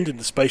they find in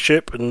the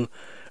spaceship, and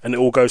it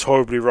all goes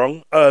horribly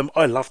wrong.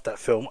 I loved that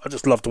film. I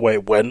just loved the way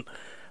it went.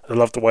 I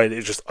loved the way that it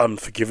was just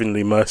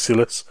unforgivingly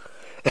merciless.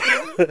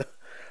 I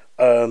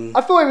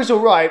thought it was all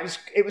right.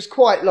 It was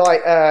quite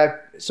like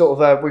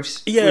sort of we've like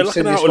seen an this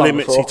Outer one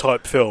Limits before.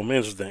 type film,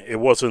 isn't it? It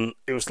wasn't.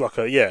 It was like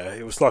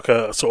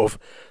a sort of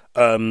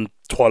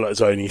Twilight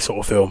Zone-y sort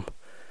of film.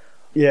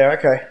 Yeah,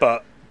 okay.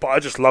 But I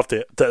just loved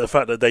it. The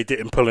fact that they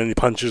didn't pull any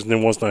punches and there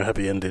was no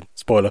happy ending.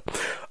 Spoiler.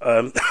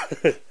 Fair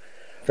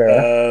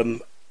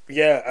enough.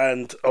 Yeah,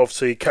 and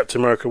obviously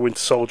Captain America Winter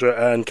Soldier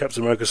and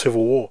Captain America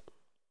Civil War.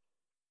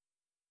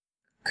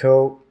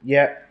 Cool,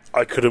 yeah.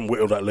 I couldn't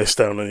whittle that list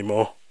down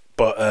anymore,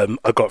 but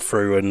I got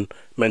through and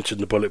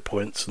mentioned the bullet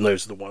points, and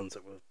those are the ones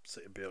that were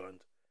sitting behind.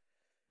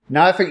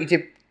 No, I think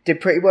you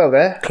did pretty well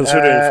there.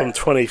 Considering from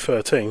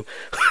 2013.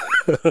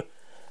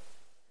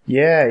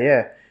 Yeah.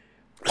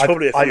 There's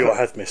probably a few I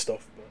have missed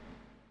off. But...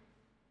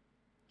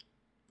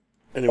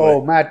 Anyway.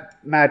 Oh,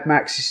 Mad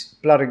Max's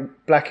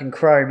Black and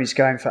Chrome is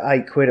going for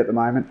 £8 at the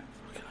moment.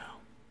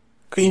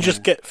 Can you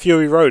just get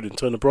Fury Road and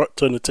turn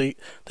the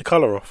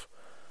colour off?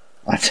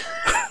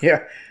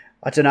 Yeah,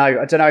 I don't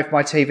know. I don't know if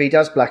my TV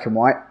does black and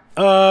white.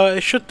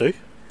 It should do.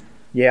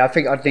 Yeah, I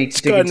think I'd need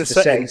to dig into the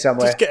settings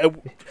somewhere. Just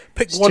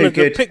pick one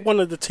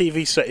of the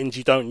TV settings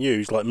you don't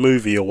use, like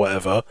movie or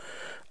whatever,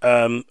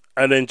 and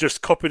then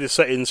just copy the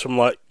settings from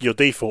like your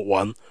default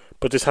one,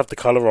 but just have the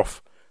colour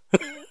off.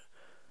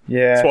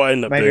 Yeah, that's what I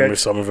end up doing with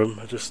some of them.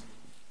 I just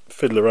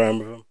fiddle around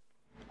with them.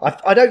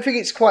 I don't think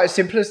it's quite as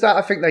simple as that.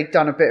 I think they've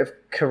done a bit of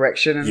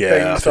correction and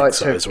things like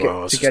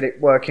to get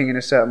it working in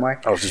a certain way.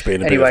 I was just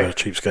being a bit of a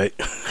cheapskate.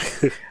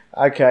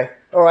 Okay.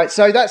 All right.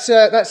 So that's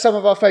some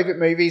of our favourite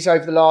movies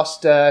over the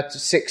last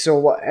 6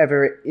 or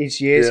whatever it is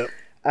years.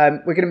 We're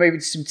going to move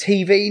into some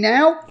TV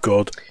now.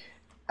 God.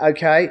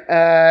 Okay,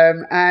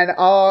 and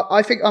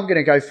I think I'm going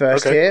to go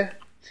first here.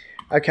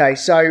 Okay,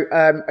 so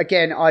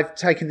again, I've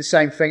taken the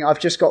same thing. I've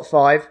just got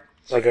 5.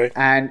 Okay.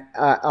 And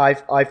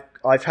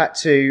I've had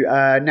to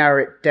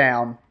narrow it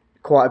down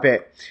quite a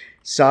bit.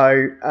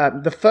 So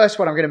the first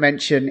one I'm going to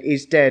mention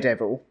is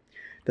Daredevil,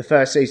 the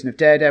first season of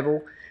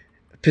Daredevil,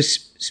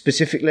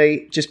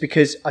 specifically just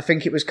because I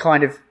think it was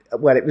kind of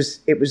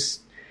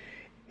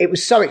it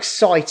was so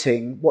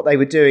exciting what they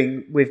were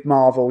doing with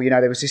Marvel. You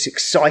know, there was this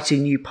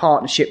exciting new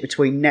partnership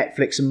between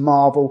Netflix and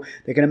Marvel.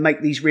 They're going to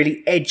make these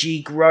really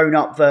edgy,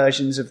 grown-up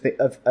versions of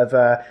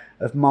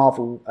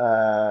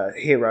Marvel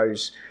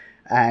heroes,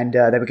 and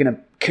they were going to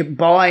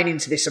combine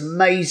into this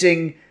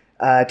amazing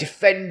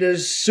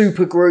Defenders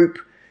supergroup,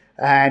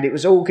 and it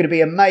was all going to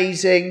be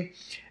amazing.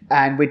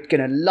 And we're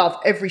going to love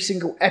every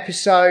single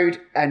episode,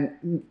 and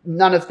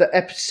none of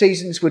the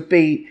seasons would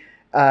be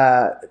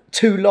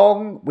too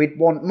long. We'd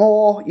want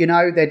more, you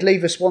know, they'd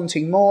leave us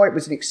wanting more. It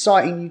was an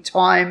exciting new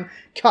time,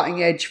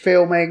 cutting edge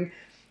filming,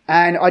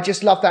 and I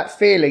just love that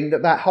feeling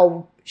that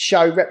whole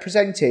show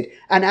represented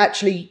and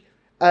actually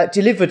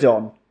delivered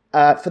on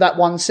for that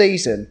one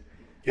season.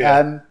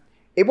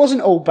 It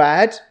wasn't all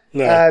bad,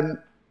 and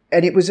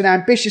it was an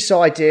ambitious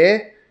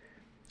idea.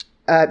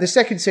 The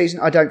second season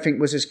I don't think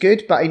was as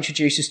good, but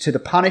introduced us to the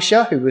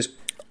Punisher, who was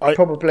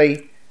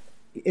probably,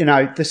 you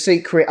know, the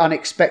secret,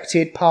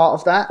 unexpected part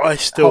of that. I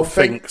still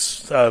think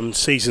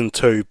season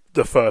 2,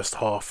 the first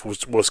half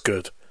was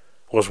good,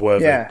 was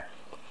worthy. Yeah,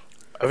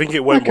 I think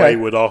it went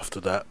wayward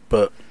after that,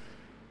 but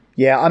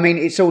yeah, I mean,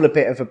 it's all a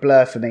bit of a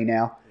blur for me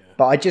now. Yeah.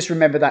 But I just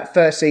remember that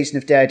first season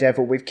of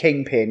Daredevil with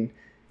Kingpin,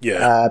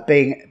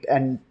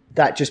 being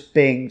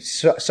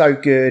so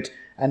good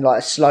and like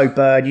a slow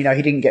burn. You know,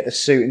 he didn't get the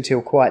suit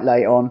until quite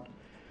late on.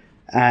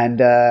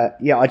 And,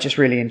 I just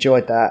really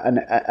enjoyed that.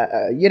 And,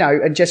 you know,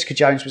 and Jessica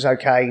Jones was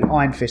okay.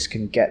 Iron Fist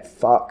can get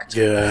fucked.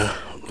 Yeah,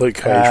 Luke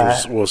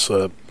Cage was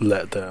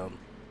let down.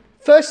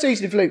 First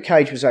season of Luke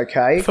Cage was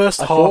okay.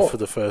 First half of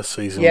the first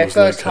season was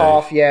first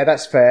half, yeah,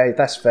 that's fair.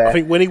 I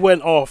think when he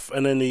went off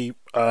and then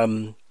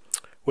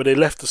when they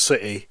left the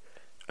city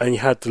and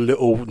you had the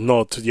little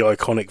nod to the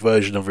iconic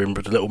version of him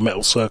with the little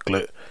metal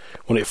circlet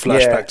when it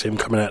flashed back to him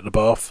coming out of the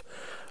bath,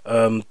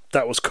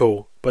 that was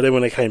cool. But then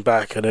when they came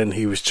back and then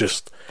he was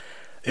just...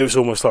 It was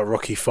almost like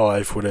Rocky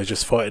 5 where they're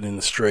just fighting in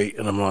the street,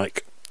 and I'm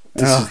like,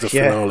 this is the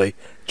finale.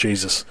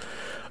 Jesus.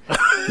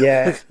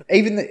 Yeah.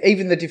 Even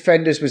the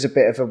Defenders was a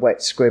bit of a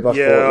wet squib. I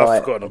thought,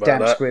 I've forgotten about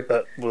damp that. Squib.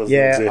 That doesn't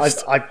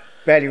exist. I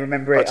barely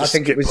remember it. I just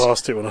think skip it was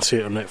past it when I see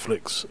it on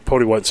Netflix.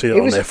 Probably won't see it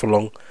on there for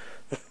long.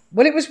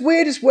 Well, it was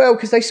weird as well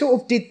because they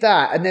sort of did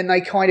that, and then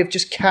they kind of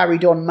just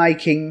carried on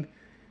making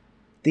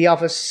the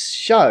other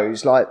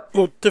shows. Like,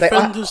 well,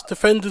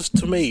 Defenders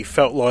to me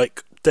felt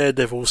like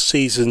Daredevil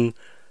season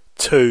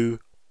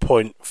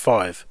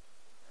 2.5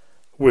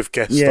 with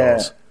guest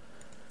stars.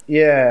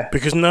 Yeah.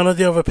 Because none of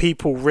the other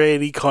people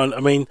really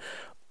it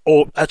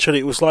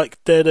was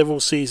like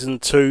Daredevil season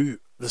 2,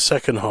 the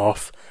second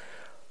half,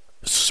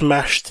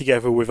 smashed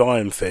together with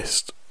Iron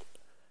Fist.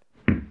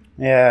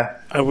 Yeah.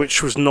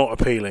 Which was not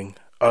appealing.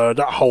 That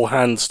whole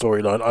hand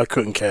storyline, I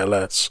couldn't care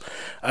less.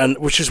 And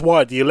which is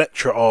why the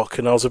Elektra arc,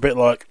 and I was a bit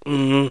like,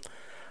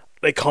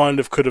 they kind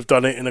of could have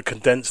done it in a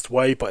condensed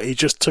way, but he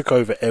just took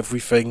over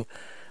everything.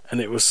 And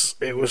it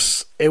wasn't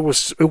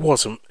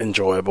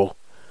enjoyable.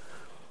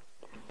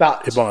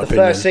 But the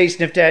first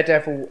season of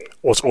Daredevil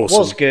was awesome.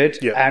 Was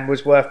good and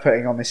was worth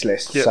putting on this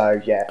list. Yeah.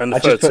 So and the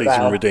third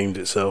season redeemed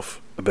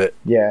itself a bit.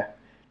 Yeah.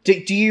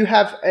 Do you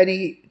have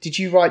any? Did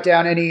you write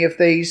down any of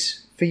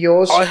these for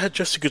yours? I had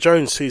Jessica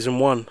Jones season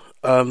 1.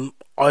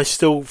 I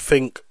still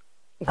think,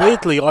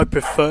 weirdly, I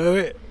prefer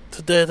it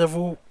to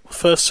Daredevil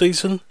first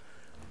season.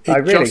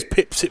 It just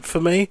pips it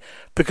for me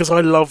because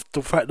I loved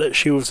the fact that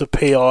she was a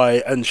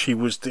PI and she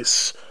was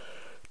this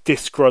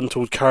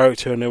disgruntled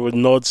character, and there were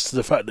nods to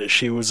the fact that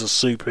she was a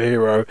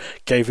superhero,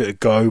 gave it a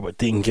go but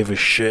didn't give a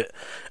shit,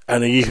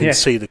 and you can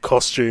see the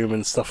costume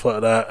and stuff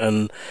like that,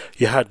 and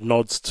you had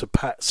nods to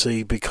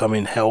Patsy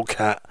becoming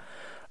Hellcat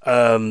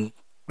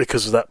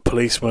because of that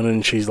policeman,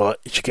 and she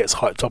gets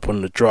hyped up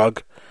on the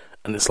drug.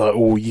 And it's like,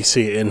 oh, you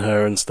see it in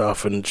her and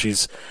stuff, and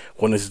she's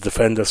wanting to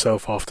defend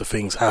herself after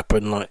things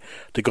happen. Like,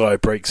 the guy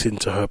breaks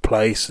into her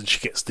place, and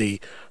she gets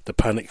the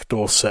panic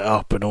door set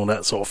up and all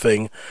that sort of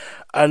thing.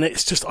 And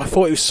it's just, I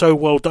thought it was so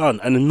well done.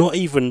 And and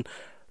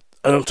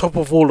on top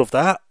of all of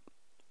that,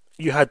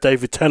 you had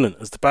David Tennant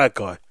as the bad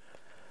guy.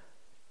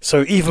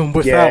 So even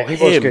without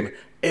him,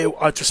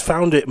 I just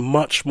found it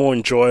much more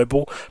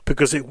enjoyable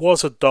because it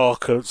was a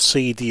darker,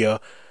 seedier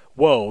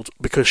world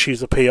because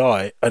she's a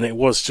PI, and it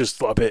was just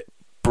a bit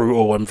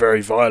brutal and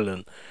very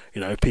violent.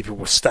 You know, people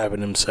were stabbing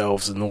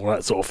themselves and all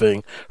that sort of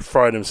thing,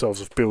 throwing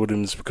themselves off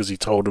buildings because he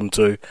told them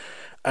to.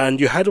 And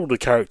you had all the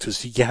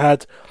characters. You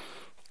had,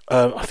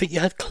 I think you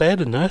had Claire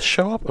the nurse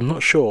show up. I'm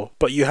not sure,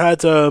 but you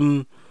had.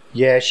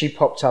 She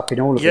popped up in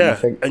all of them. I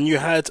think. And you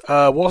had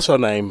what's her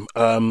name?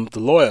 The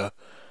lawyer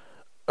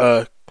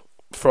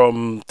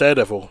from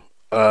Daredevil.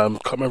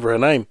 Can't remember her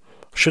name.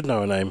 I should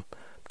know her name.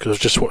 because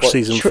I've just watched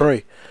season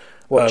 3.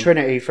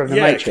 Trinity from the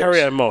yeah, Matrix?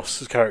 Carrie-Anne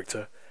Moss's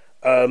character.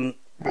 With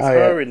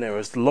her in there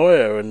as the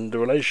lawyer and the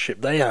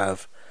relationship they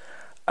have.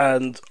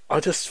 And I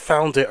just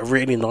found it a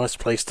really nice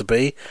place to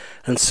be.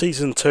 And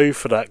season 2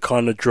 for that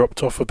kind of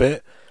dropped off a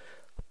bit.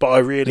 But I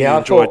really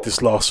enjoyed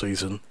this last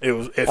season.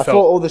 I thought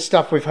all the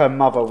stuff with her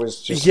mother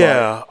was just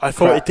I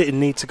thought it didn't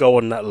need to go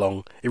on that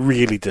long. It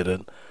really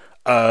didn't.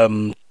 But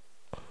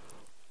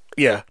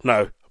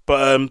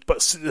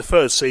the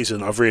third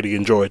season I've really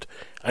enjoyed,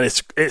 and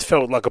it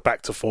felt like a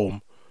back to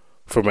form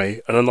for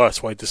me, and a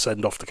nice way to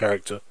send off the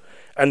character.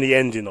 And the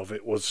ending of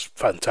it was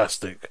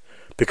fantastic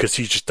because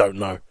you just don't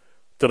know.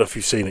 Don't know if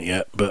you've seen it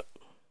yet, but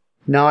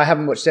no, I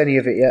haven't watched any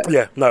of it yet.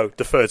 Yeah, no,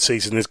 the third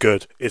season is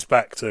good. It's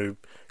back to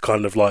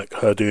kind of like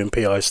her doing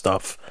PI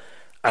stuff,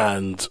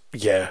 and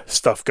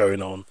stuff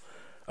going on.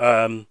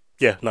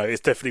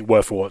 It's definitely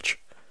worth a watch.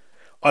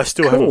 I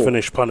still haven't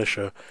finished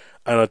Punisher,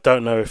 and I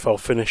don't know if I'll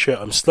finish it.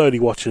 I'm slowly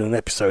watching an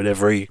episode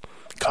every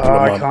couple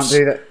of months. I can't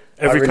do that.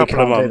 Every couple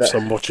of months,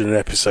 I'm watching an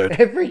episode.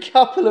 Every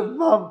couple of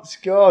months,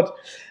 God.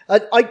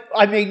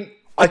 I mean,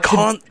 I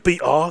can't be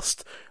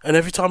asked, and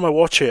every time I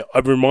watch it,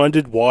 I'm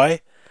reminded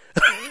why.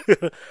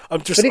 I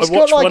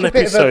watch one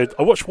episode.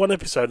 I watch one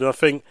episode, and I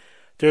think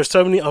there are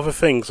so many other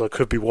things I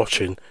could be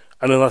watching,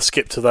 and then I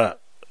skip to that.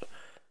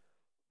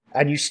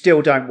 And you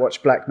still don't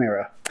watch Black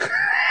Mirror?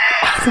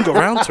 I haven't got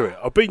around to it.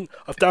 I've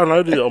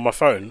downloaded it on my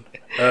phone,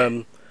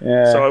 so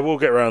I will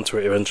get around to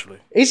it eventually.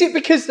 Is it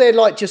because they're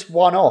like just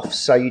one-offs,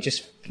 so you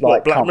just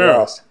Black can't Mirror? be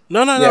asked?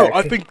 No.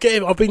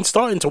 I've been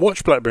starting to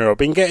watch Black Mirror.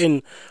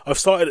 I've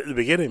started at the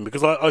beginning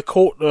because I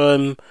caught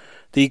the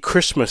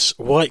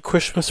White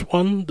Christmas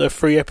one, the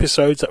 3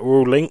 episodes that were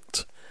all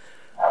linked.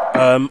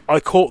 I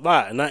caught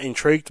that, and that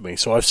intrigued me.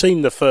 So I've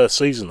seen the first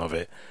season of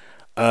it,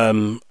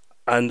 and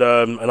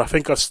I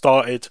think I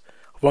started.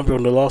 I won't be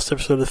on the last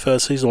episode of the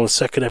first season or the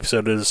second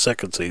episode of the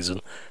second season.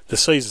 The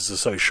seasons are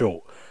so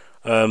short,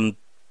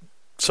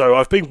 so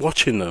I've been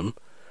watching them,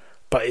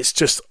 but it's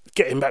just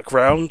getting back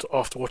round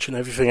after watching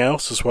everything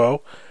else as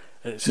well.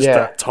 And it's just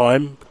that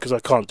time because I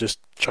can't just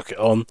chuck it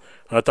on,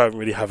 and I don't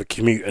really have a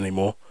commute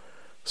anymore.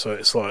 So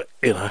it's like,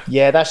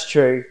 Yeah, that's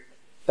true.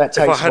 That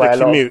takes if I had away a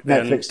commute, a lot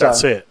of then Netflix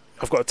that's time. it.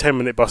 I've got a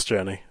 10-minute bus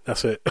journey.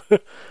 That's it.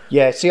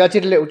 Yeah, see, I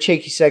did a little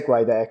cheeky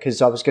segue there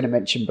because I was going to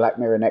mention Black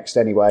Mirror next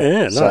anyway.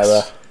 Yeah,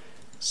 nice.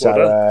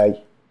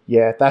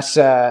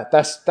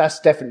 That's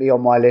definitely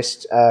on my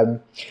list.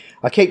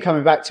 I keep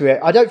coming back to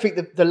it. I don't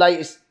think the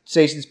latest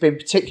season's been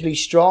particularly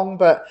strong,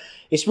 but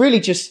it's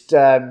really just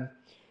they're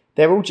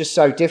all just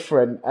so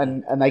different,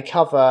 and they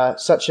cover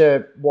such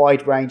a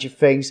wide range of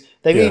things.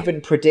 They've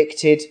even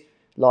predicted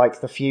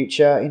like the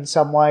future in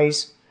some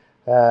ways.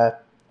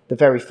 The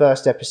very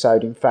first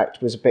episode, in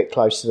fact, was a bit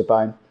close to the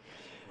bone.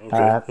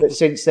 Okay. But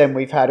since then,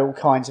 we've had all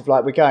kinds of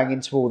we're going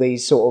into all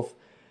these sort of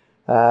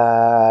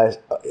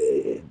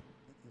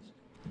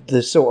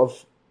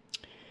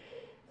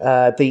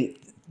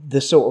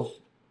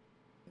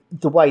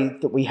the way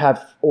that we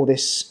have all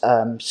this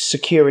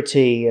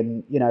security,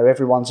 and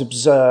everyone's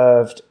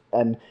observed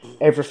and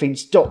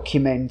everything's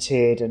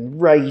documented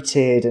and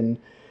rated, and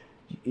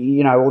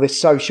all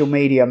this social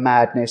media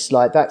madness.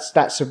 Like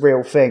that's a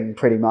real thing,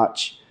 pretty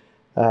much.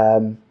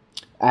 And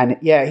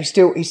he's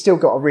still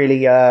got a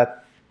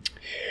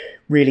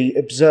really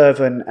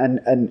observant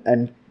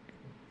and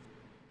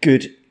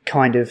good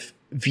kind of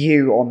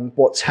view on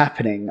what's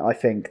happening. I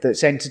think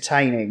that's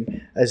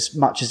entertaining as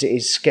much as it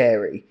is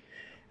scary.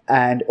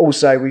 And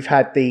also we've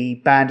had the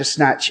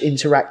Bandersnatch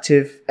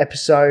interactive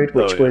episode,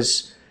 which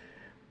was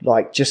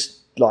just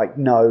like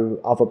no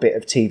other bit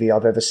of TV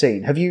I've ever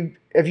seen. Have you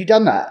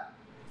done that?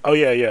 Oh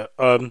yeah.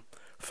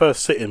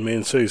 First sitting, me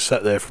and Sue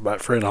sat there for about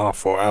 3.5,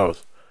 4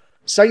 hours.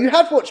 So you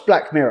have watched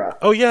Black Mirror?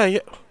 Oh yeah.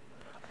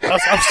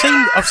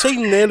 I've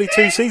seen nearly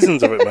 2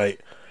 seasons of it,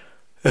 mate.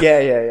 Yeah.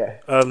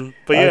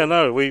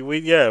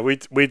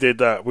 We did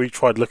that. We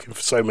tried looking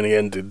for so many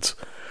endings.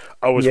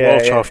 I was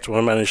chuffed when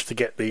I managed to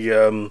get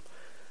the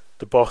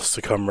boss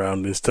to come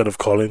round instead of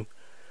Colin.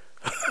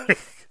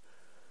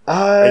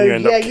 And you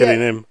end up killing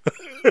him.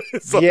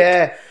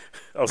 I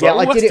was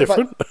like, that's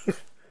different.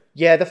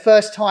 The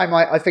first time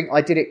I think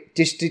I did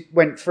it,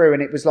 went through,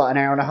 and it was like an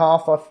hour and a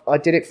half I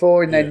did it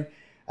for, and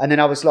then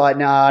I was like,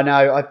 no,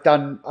 I've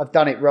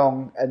done it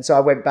wrong, and so I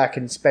went back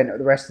and spent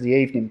the rest of the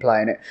evening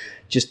playing it,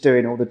 just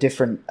doing all the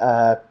different,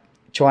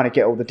 trying to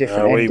get all the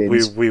different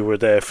endings. We were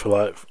there for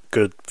like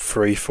good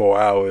 3-4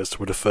 hours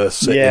with the first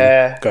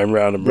sitting, going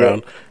round and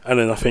round, and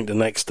then I think the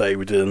next day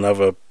we did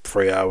another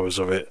 3 hours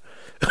of it,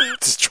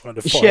 just trying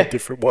to find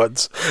different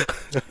ones.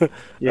 And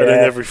then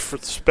every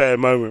spare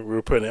moment we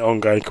were putting it on,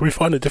 going, can we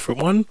find a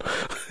different one?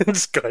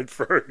 Just going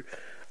through.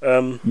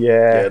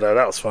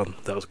 That was fun.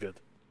 That was good.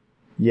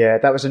 Yeah,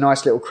 that was a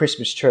nice little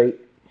Christmas treat,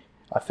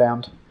 I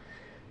found.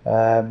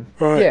 Right.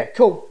 Yeah,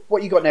 cool.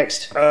 What you got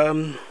next?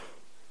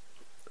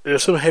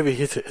 There's some heavy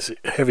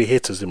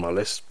hitters in my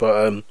list,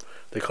 but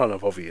they're kind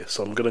of obvious.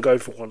 So I'm going to go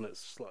for one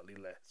that's slightly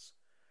less.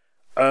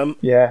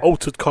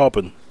 Altered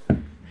Carbon.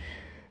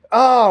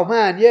 Oh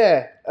man,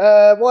 yeah.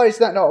 Why is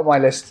that not on my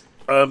list?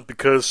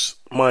 Because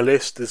my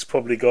list has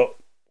probably got...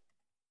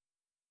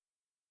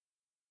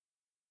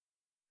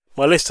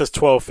 My list has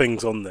 12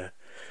 things on there.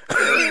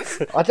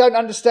 I don't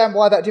understand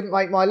why that didn't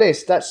make my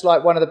list. That's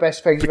like one of the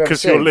best things I've ever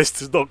Because seen. your list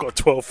has not got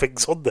 12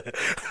 things on there.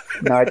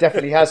 No, it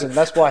definitely hasn't.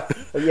 That's why.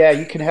 Yeah,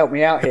 you can help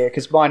me out here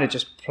because mine are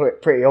just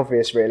pretty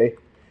obvious, really.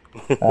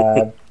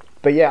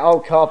 But yeah,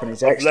 Old Carbon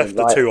is I've excellent.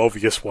 left the two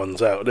obvious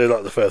ones out. They're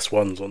like the first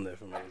ones on there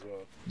for me as well.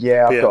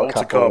 Yeah, I've got a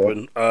Altered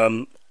couple.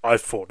 Carbon. I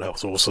thought that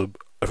was awesome.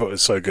 I thought it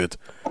was so good.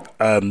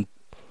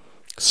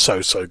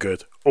 So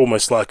good.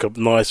 Almost like a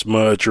nice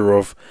merger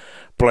of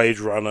Blade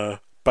Runner,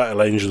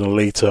 Battle Angel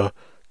Alita,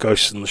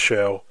 Ghost in the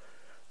Shell.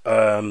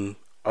 A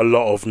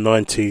lot of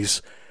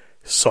 90s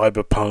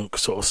cyberpunk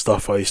sort of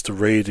stuff I used to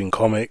read in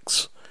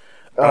comics.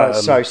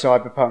 So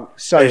cyberpunk.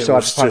 It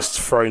was just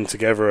thrown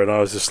together, and I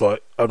was just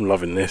like, I'm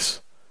loving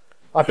this.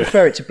 I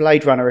prefer it to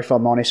Blade Runner, if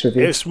I'm honest with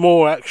you. It's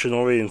more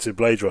action-oriented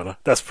Blade Runner.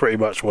 That's pretty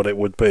much what it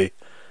would be.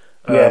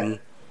 Yeah.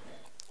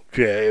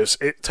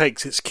 It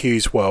takes its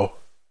cues well.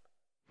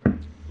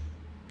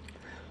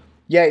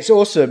 Yeah, it's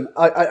awesome.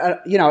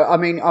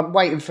 I'm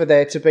waiting for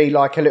there to be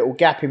like a little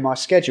gap in my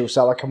schedule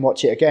so I can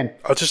watch it again.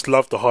 I just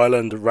love the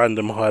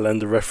random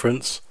Highlander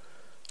reference,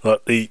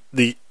 like the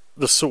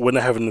when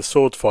they're having the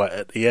sword fight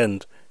at the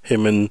end.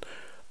 Him and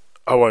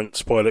I won't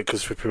spoil it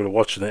because people are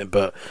watching it,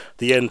 but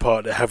the end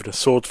part they're having a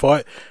sword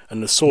fight,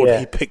 and the sword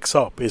he picks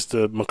up is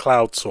the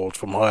MacLeod sword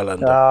from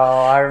Highlander. Oh,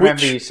 I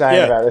remember you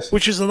saying about this,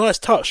 which is a nice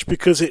touch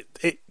because it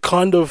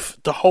kind of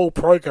the whole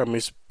program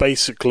is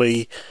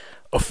basically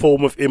a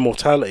form of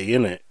immortality,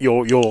 isn't it?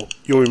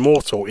 You're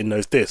immortal in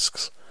those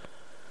discs.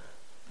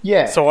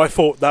 Yeah. So I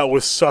thought that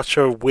was such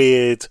a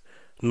weird,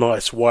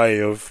 nice way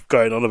of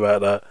going on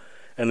about that.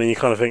 And then you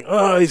kind of think,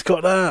 oh, he's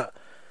got that.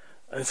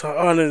 And it's like,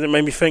 oh, and then it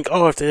made me think,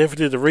 oh, if they ever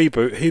did a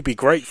reboot, he'd be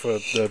great for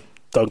the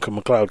Duncan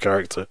MacLeod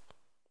character.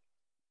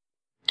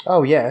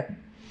 Oh, yeah.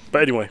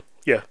 But anyway,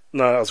 yeah,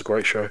 no, that was a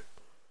great show.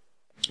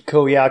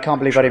 Cool, yeah, I can't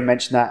believe I didn't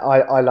mention that.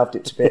 I loved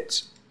it to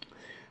bits.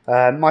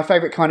 My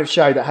favourite kind of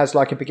show that has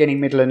like a beginning,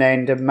 middle and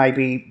end and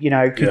maybe,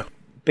 could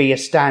be a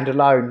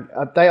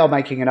standalone. They are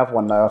making another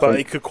one though, I think. But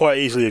it could quite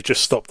easily have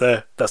just stopped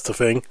there. That's the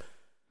thing.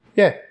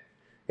 Yeah.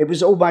 It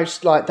was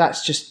almost like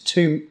that's just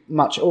too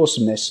much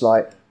awesomeness.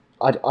 Like,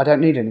 I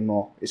don't need any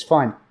more. It's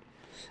fine.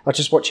 I'll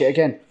just watch it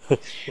again.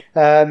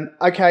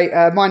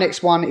 My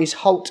next one is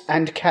Halt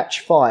and Catch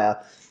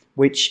Fire,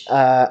 which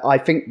I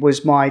think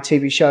was my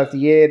TV show of the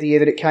year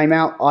that it came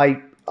out.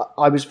 I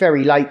was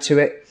very late to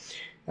it.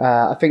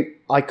 I think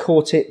I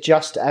caught it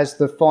just as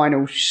the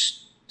final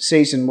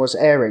season was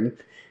airing.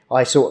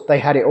 I saw they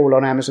had it all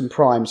on Amazon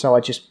Prime, so I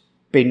just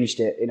binged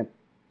it in a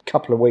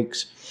couple of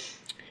weeks.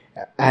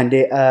 And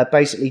it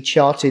basically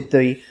charted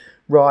the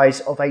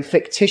rise of a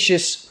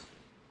fictitious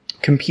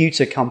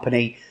computer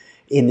company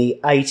in the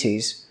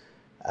 80s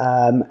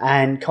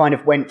and kind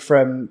of went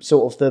from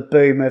sort of the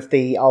boom of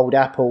the old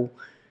Apple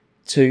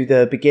to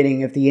the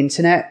beginning of the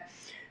internet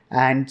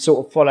and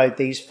sort of followed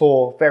these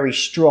four very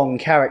strong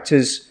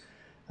characters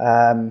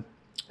and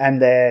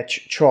their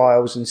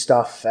trials and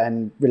stuff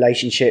and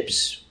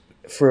relationships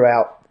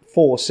throughout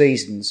 4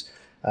 seasons,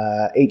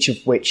 each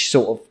of which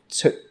sort of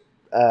took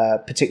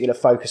particular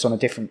focus on a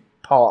different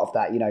part of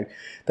that.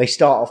 They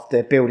start off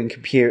they're building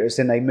computers,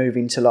 then they move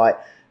into like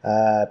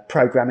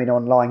programming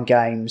online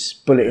games,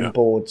 bulletin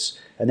boards,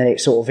 and then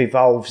it sort of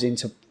evolves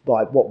into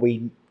like what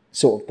we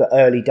sort of the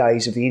early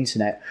days of the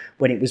internet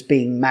when it was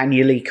being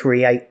manually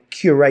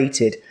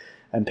curated.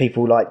 And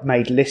people like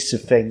made lists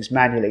of things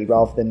manually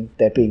rather than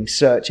there being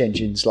search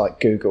engines like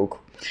Google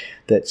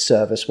that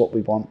serve us what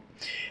we want.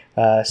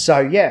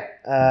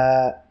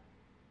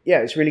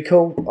 It's really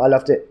cool. I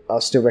loved it. I'll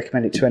still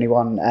recommend it to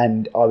anyone.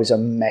 And I was a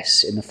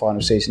mess in the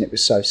final season. It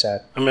was so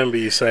sad. I remember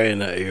you saying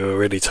that you were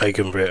really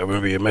taken for it. I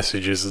remember your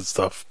messages and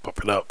stuff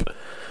popping up.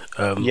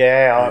 It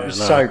was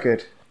so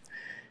good.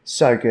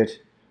 So good.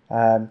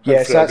 So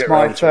that's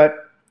my third.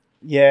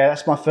 Yeah,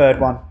 that's my third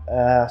one.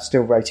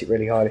 Still rate it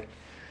really highly.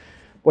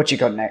 What you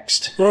got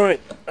next? Right.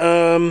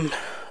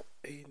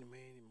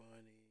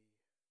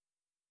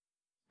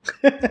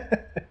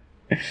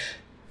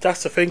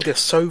 That's the thing, they're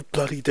so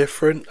bloody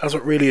different. That's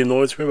what really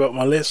annoys me about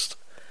my list.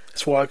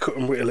 That's why I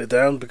couldn't whittle it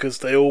down, because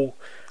they all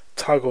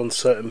tug on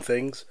certain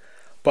things.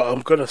 But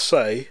I'm going to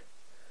say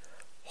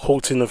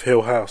Haunting of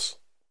Hill House.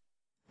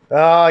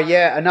 Oh,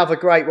 yeah, another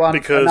great one.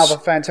 Because another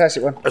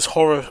fantastic one. As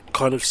horror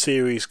kind of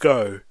series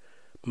go,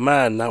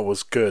 man, that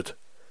was good.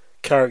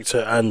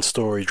 Character and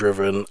story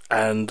driven,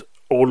 and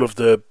all of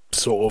the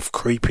sort of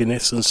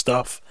creepiness and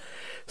stuff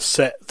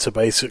set to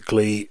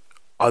basically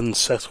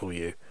unsettle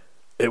you.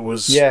 It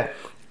was... Yeah.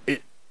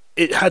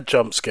 It had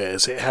jump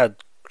scares, it had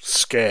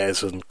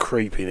scares and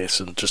creepiness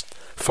and just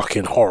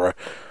fucking horror.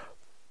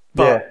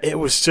 But it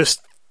was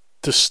just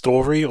the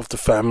story of the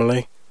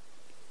family.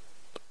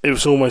 It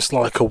was almost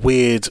like a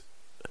weird,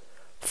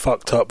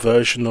 fucked up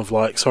version of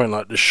like something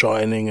like The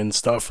Shining and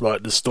stuff,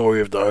 like the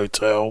story of the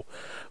hotel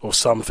or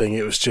something.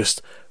 It was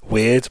just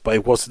weird, but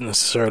it wasn't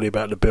necessarily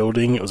about the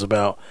building. It was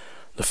about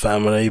the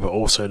family, but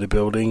also the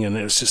building, and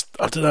it was just,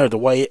 I don't know, the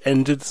way it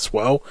ended as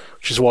well,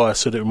 which is why I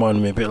said it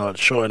reminded me a bit like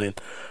The Shining.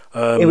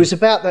 It was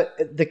about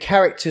the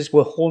characters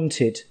were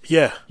haunted,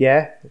 yeah,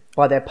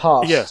 by their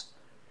past,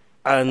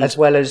 and as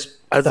well as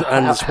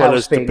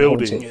the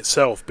building haunted.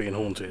 itself being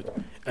haunted,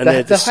 and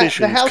their decisions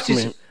the house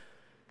coming.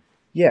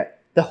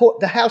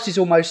 the house is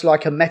almost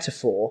like a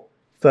metaphor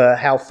for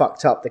how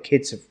fucked up the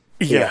kids have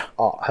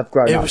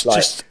grown up.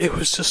 It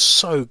was just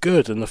so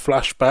good, and the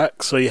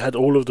flashback. So you had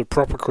all of the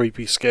proper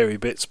creepy, scary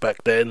bits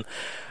back then,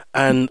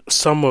 and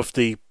some of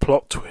the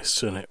plot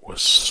twists in it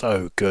was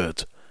so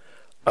good.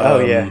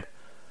 I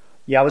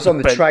was on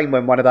the train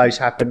when one of those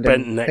happened. The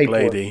bent neck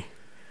lady.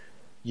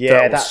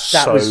 That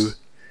so was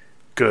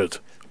good.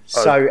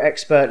 So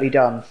expertly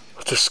done.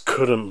 I just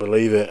couldn't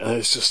believe it, and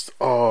it's just,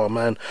 oh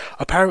man.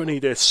 Apparently,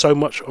 there's so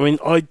much. I mean,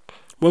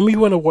 when we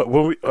went away,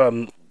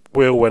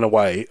 we all went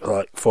away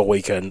like for a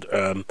weekend.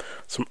 A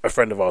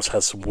friend of ours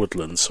has some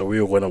woodlands, so we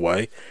all went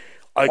away.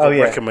 I got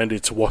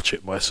recommended to watch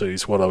it by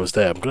Suze while I was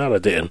there. I'm glad I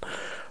didn't,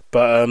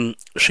 but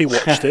she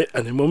watched it,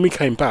 and then when we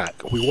came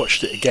back, we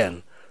watched it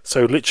again.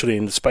 So literally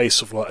in the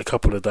space of like a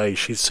couple of days,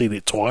 she'd seen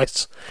it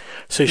twice.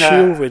 So she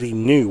already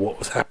knew what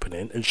was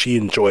happening, and she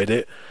enjoyed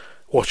it,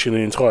 watching the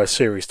entire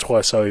series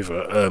twice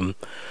over. And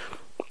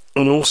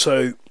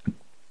also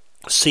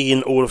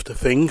seeing all of the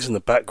things in the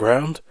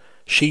background.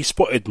 She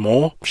spotted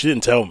more. She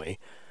didn't tell me.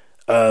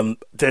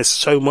 There's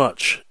so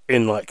much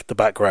in like the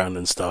background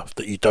and stuff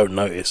that you don't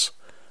notice,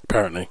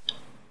 apparently.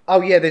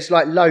 Oh yeah, there's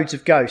like loads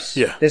of ghosts.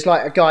 Yeah. There's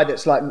like a guy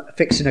that's like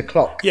fixing a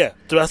clock. Yeah,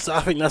 I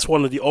think that's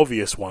one of the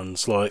obvious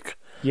ones. Like,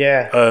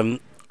 yeah.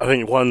 I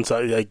think ones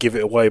that they give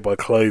it away by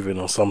clothing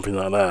or something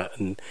like that,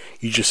 and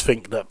you just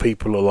think that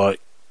people are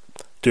like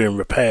doing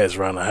repairs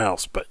around the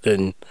house, but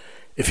then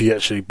if you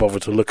actually bother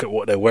to look at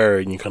what they're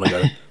wearing, you kind of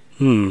go,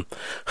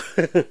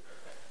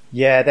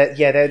 Yeah,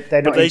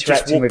 they're not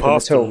interacting with them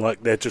at all.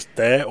 Like they're just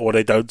there, or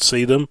they don't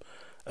see them,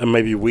 and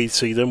maybe we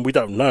see them. We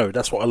don't know.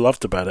 That's what I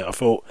loved about it. I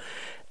thought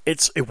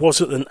it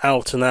wasn't an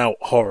out and out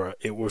horror.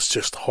 It was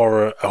just a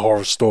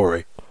horror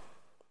story.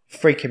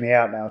 Freaking me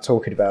out now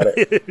talking about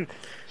it.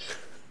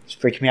 It's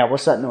freaking me out.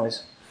 What's that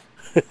noise?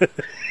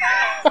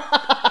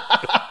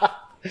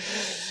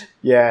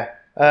 Yeah,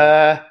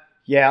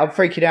 I'm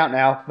freaking out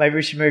now. Maybe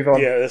we should move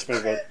on. Yeah, let's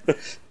move on.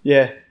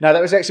 Yeah, no,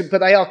 that was excellent. But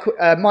they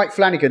are Mike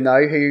Flanagan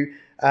though, who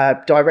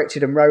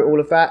directed and wrote all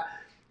of that.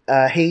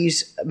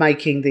 He's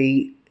making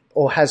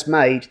has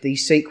made the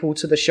sequel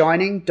to The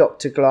Shining,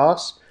 Dr.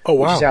 Glass,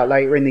 which is out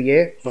later in the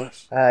year.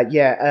 Nice.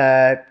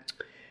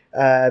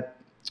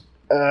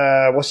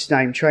 What's his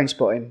name?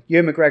 Trainspotting.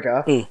 Ewan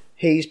McGregor.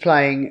 He's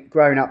playing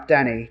grown-up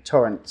Danny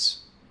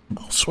Torrance.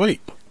 Oh,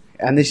 sweet.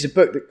 And this is a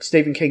book that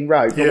Stephen King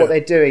wrote. But what they're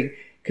doing,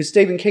 because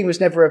Stephen King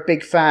was never a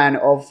big fan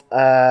of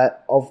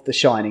The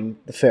Shining,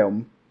 the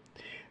film.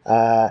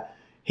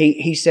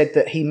 He said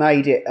that he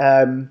made it.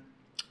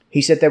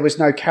 He said there was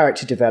no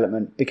character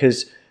development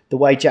because the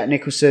way Jack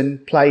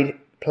Nicholson played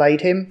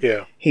him,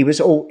 he was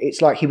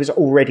it's like he was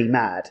already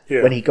mad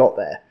when he got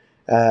there.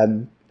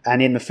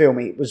 And in the film,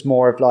 it was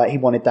more of like he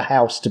wanted the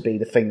house to be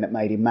the thing that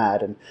made him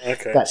mad, and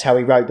that's how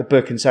he wrote the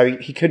book. And so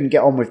he couldn't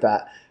get on with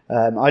that.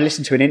 I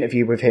listened to an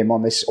interview with him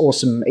on this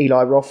awesome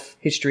Eli Roth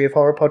History of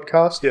Horror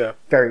podcast. Yeah,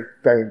 very,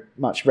 very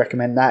much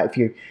recommend that if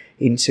you're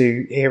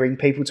into hearing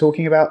people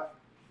talking about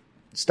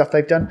stuff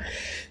they've done.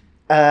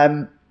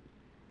 Cool.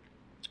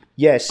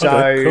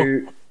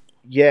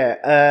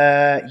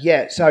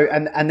 So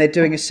and they're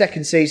doing a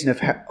second season of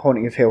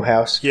Haunting of Hill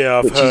House. Yeah,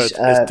 I've heard.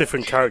 There's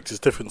different characters,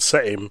 different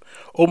setting,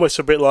 almost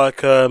a bit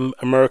like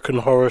American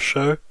Horror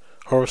Story.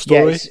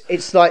 Yeah,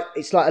 it's like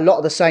a lot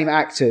of the same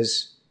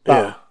actors,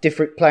 but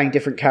playing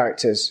different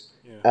characters.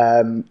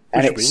 Yeah. And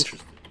it's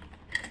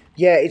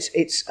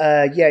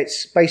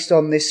it's based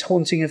on this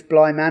Haunting of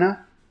Bly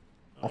Manor.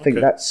 I think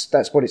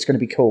that's what it's going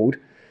to be called,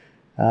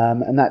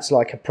 and that's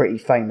like a pretty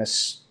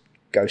famous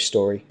ghost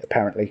story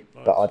apparently,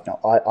 but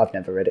I've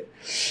never read it.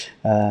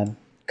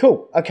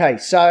 Cool. Okay,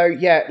 so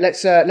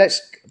let's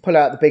pull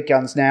out the big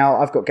guns now.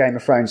 I've got Game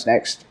of Thrones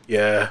next.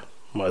 Yeah,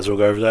 might as well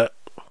go over that.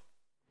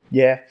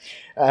 Yeah.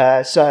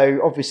 So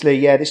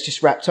obviously, this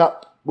just wrapped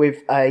up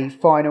with a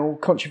final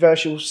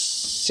controversial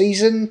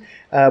season.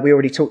 We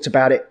already talked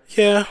about it.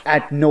 Yeah.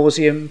 Ad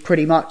nauseum,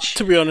 pretty much.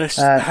 To be honest,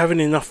 having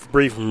enough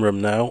breathing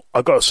room now,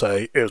 I've got to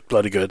say it was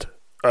bloody good.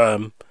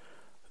 The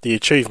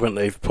achievement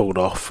they've pulled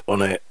off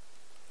on it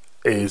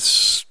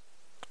is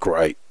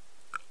great.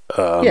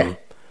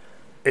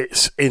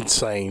 It's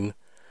insane.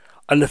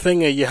 And the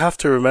thing is, you have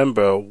to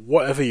remember,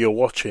 whatever you're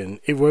watching,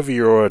 whether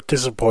you're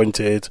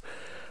disappointed,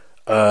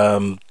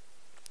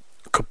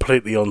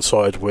 completely on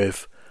side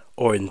with,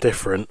 or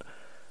indifferent,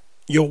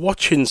 you're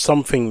watching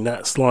something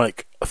that's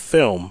like a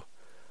film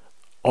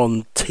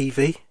on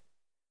TV.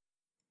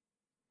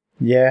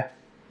 Yeah.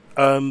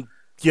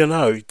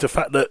 The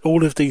fact that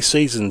all of these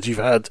seasons you've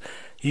had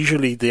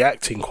usually the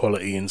acting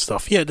quality and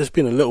stuff, there's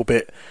been a little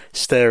bit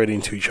staring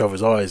into each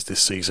other's eyes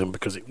this season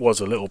because it was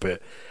a little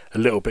bit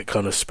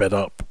kind of sped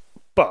up,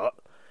 but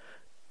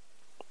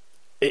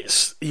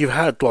you've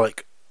had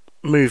like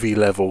movie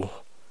level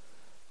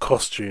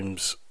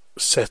costumes,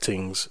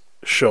 settings,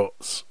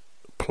 shots,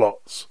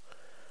 plots.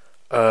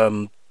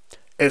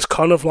 It's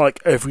kind of like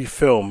every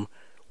film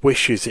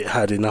wishes it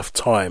had enough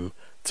time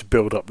to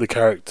build up the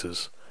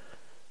characters.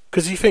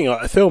 Because you think,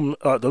 like, a film,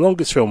 like the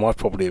longest film I've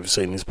probably ever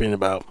seen has been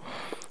about,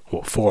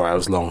 4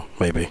 hours long,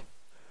 maybe.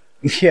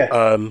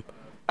 Yeah.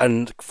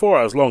 And 4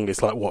 hours long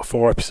is like,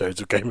 4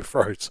 episodes of Game of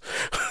Thrones.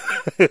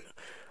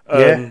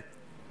 Yeah.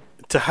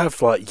 To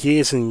have, like,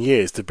 years and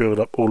years to build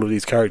up all of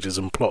these characters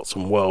and plots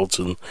and worlds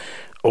and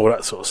all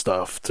that sort of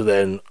stuff, to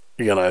then,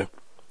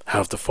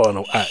 have the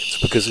final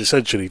act, because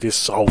essentially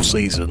this whole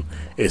season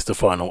is the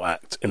final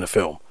act in a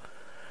film.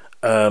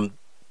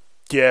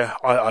 Yeah,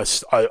 I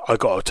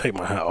got to take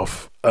my hat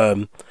off.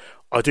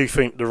 I do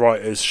think the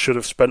writers should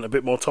have spent a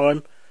bit more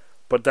time,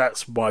 but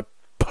that's my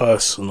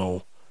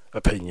personal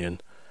opinion.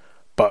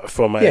 But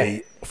from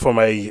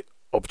a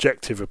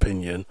objective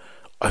opinion,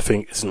 I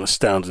think it's an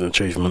astounding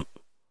achievement.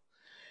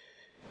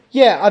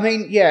 Yeah, I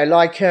mean,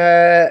 like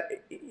a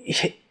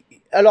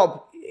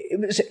lot.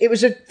 It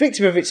was a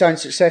victim of its own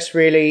success,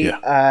 really.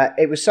 Yeah.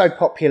 It was so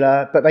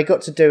popular, but they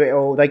got to do it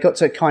all. They got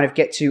to kind of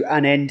get to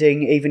an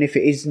ending, even if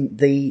it isn't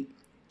the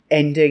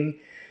ending.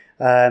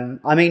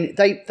 I mean,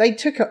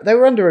 they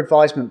were under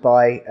advisement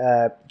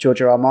by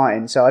George R. R.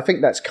 Martin, so I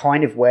think that's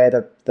kind of where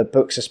the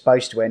books are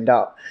supposed to end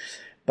up.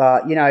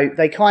 But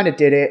they kind of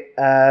did it,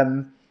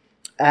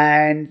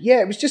 and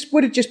yeah, it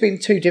would have just been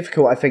too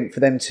difficult, I think, for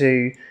them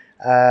to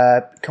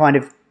kind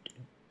of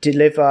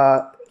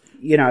deliver.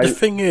 The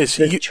thing is,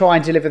 try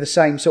and deliver the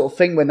same sort of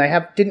thing when they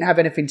didn't have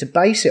anything to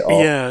base it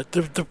on. Yeah,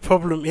 the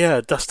problem,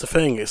 that's the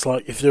thing. It's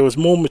like, if there was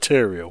more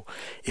material,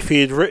 if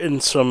he had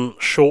written some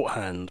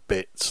shorthand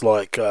bits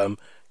like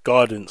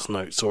guidance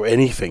notes or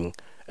anything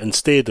and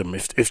steered them,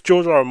 if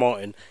George R. R.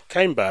 Martin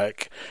came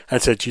back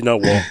and said, you know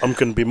what, I'm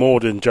going to be more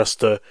than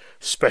just a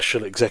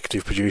special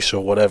executive producer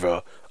or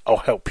whatever, I'll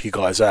help you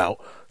guys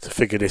out to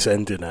figure this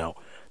ending out,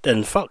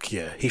 then fuck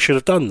yeah, he should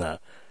have done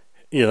that.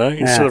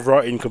 Instead of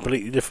writing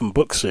completely different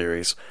book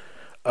series.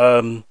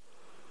 I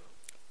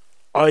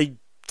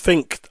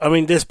think,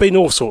 there's been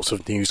all sorts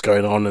of news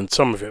going on, and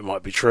some of it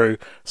might be true,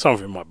 some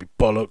of it might be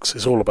bollocks.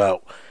 It's all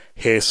about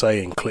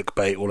hearsay and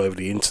clickbait all over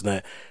the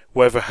internet,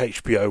 whether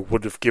HBO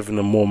would have given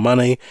them more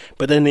money,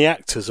 but then the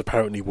actors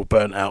apparently were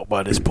burnt out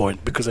by this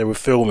point because they were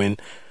filming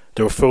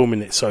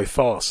it so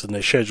fast and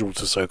their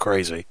schedules are so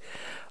crazy.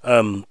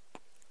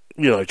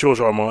 George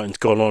R. R. Martin's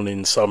gone on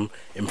in some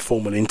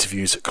informal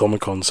interviews at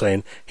Comic-Con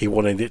saying he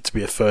wanted it to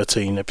be a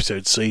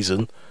 13-episode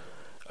season,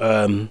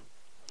 or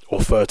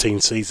 13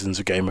 seasons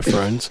of Game of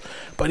Thrones.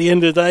 But at the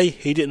end of the day,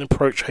 he didn't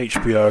approach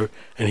HBO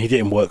and he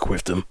didn't work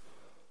with them.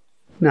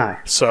 No.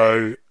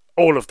 So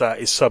all of that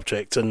is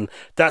subject, and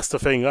that's the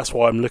thing. That's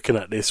why I'm looking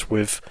at this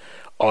with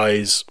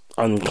eyes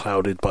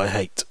unclouded by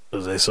hate,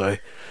 as they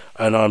say.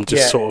 And I'm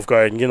just sort of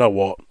going, you know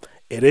what?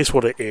 It is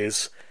what it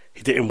is.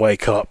 He didn't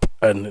wake up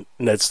and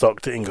Ned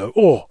Stark didn't go,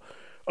 oh,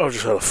 I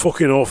just had a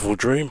fucking awful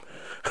dream.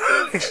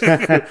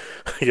 Yeah.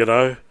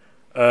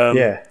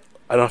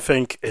 And I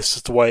think it's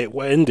just the way it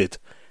ended.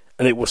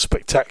 And it was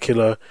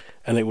spectacular.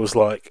 And it was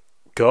like,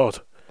 God,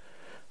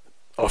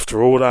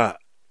 after all that,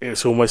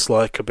 it's almost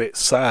like a bit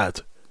sad.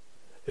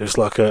 It was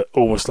like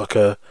almost like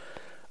a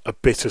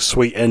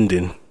bittersweet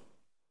ending.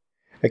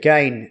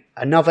 Again,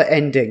 another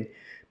ending.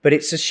 But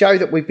it's a show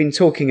that we've been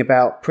talking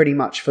about pretty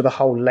much for the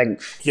whole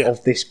length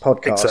of this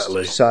podcast.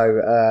 Exactly.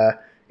 So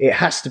it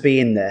has to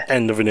be in there.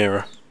 End of an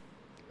era.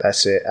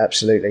 That's it,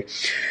 absolutely.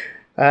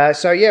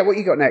 So, what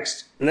you got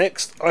next?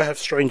 Next, I have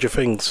Stranger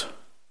Things.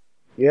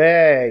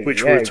 Yay.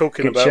 Which we were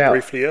talking about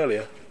briefly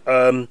earlier.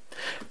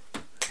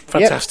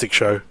 Fantastic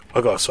show, I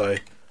gotta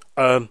say.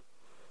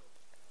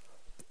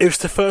 It was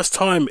the first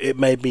time it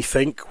made me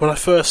think.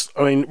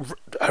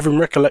 Having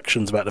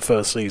recollections about the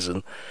first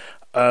season,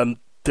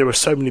 there were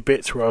so many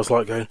bits where I was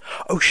like going,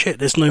 oh shit,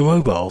 there's no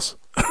mobiles.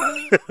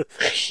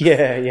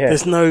 Yeah.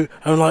 There's no...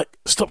 I'm like,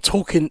 stop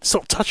touching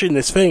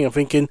this thing. I'm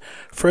thinking,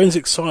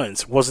 forensic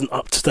science wasn't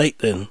up to date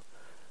then.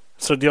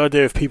 So the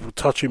idea of people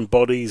touching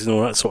bodies and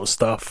all that sort of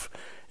stuff,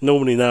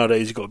 normally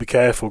nowadays you've got to be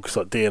careful because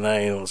like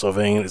DNA and all that sort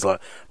of thing, and it's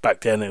like,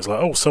 back then it was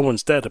like, oh,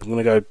 someone's dead, I'm going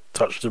to go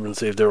touch them and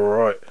see if they're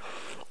alright.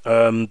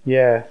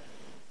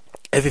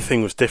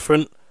 Everything was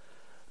different.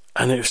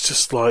 And it was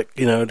just like,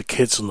 the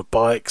kids on the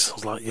bikes. I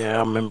was like, I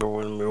remember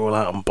when we were all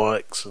out on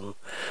bikes and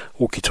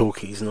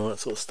walkie-talkies and all that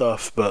sort of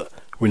stuff. But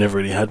we never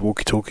really had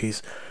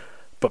walkie-talkies.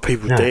 But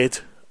people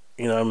did.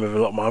 I remember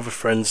a lot of my other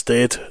friends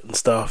did and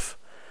stuff.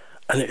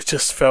 And it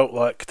just felt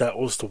like that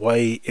was the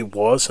way it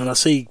was. And I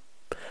see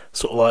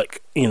sort of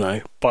like,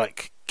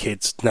 bike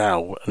kids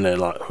now and they're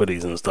like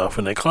hoodies and stuff.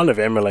 And they're kind of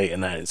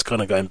emulating that. It's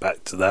kind of going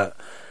back to that.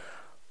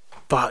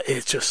 But I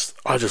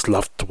just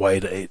loved the way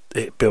that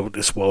it built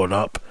this world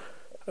up.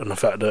 And the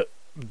fact that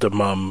the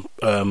mum,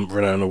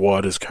 Winona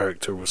Ryder's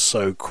character, was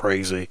so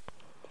crazy.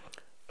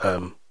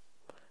 And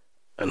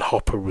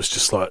Hopper was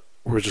just like,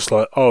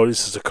 oh,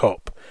 this is a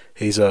cop.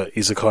 He's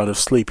a kind of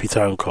sleepy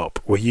town cop.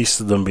 We're used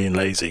to them being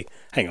lazy.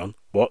 Hang on,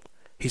 what?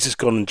 He's just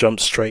gone and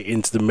jumped straight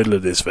into the middle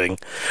of this thing.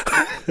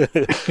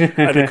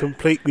 And it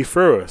completely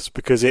threw us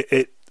because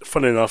it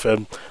funny enough,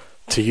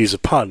 to use a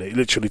pun, it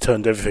literally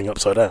turned everything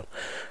upside down.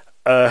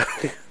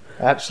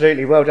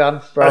 Absolutely, well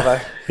done, bravo.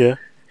 Yeah,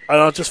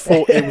 and I just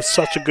thought it was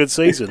such a good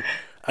season.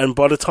 And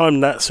by the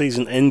time that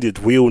season ended,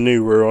 we all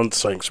knew we were on to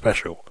something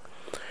special.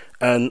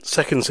 And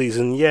second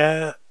season,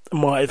 yeah,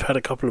 might have had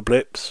a couple of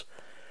blips,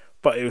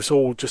 but it was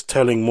all just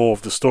telling more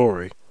of the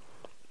story.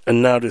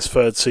 And now this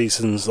third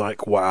season's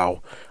like,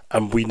 wow.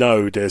 And we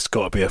know there's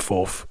got to be a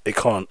fourth. It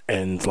can't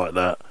end like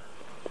that.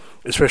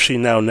 Especially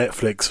now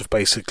Netflix have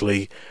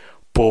basically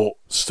bought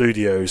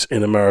studios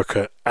in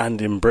America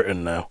and in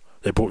Britain now.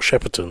 They bought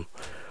Shepperton.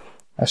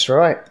 That's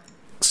right.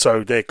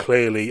 So they're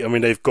clearly, I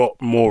mean, they've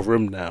got more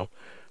room now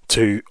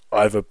to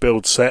either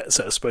build sets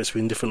that are supposed to be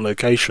in different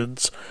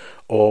locations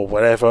or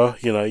whatever.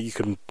 You know, you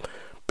can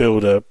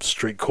build a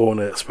street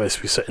corner that's supposed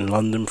to be set in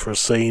London for a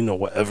scene or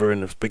whatever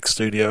in a big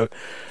studio.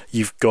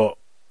 They've got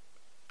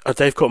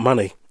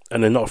money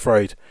and they're not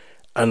afraid.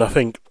 And I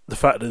think the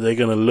fact that they're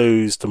going to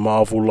lose the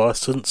Marvel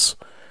license,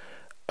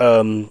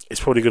 it's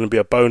probably going to be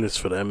a bonus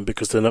for them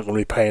because they're not going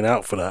to be paying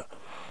out for that.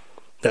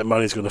 That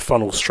money's going to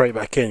funnel straight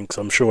back in because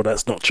I'm sure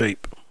that's not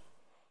cheap.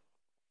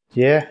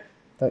 Yeah,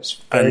 that's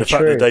very And the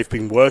fact true. that they've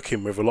been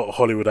working with a lot of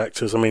Hollywood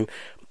actors, I mean,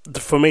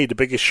 for me, the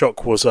biggest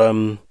shock was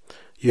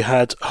you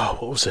had,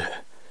 what was it?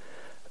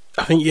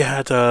 I think you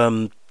had,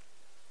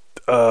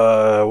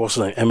 what's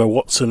her name? Emma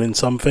Watson in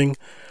something.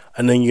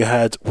 And then you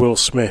had Will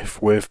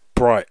Smith with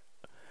Bright,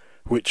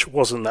 which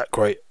wasn't that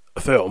great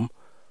a film.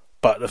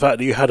 But the fact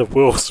that you had a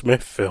Will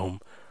Smith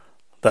film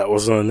that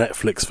was on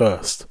Netflix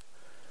first,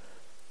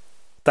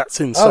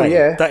 that's insane. Oh,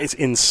 yeah. That is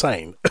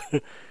insane.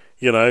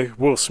 You know,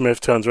 Will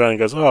Smith turns around and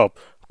goes, "Oh, I'm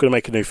going to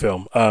make a new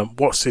film.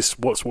 What's this?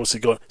 What's it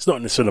got? It's not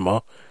in the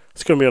cinema.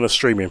 It's going to be on a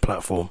streaming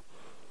platform."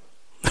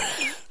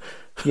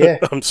 Yeah.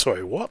 I'm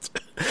sorry, what?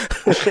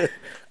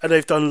 And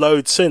they've done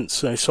loads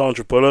since. You know,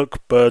 Sandra Bullock,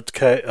 Bird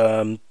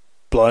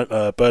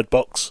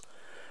Box,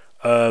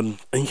 and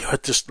you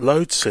had just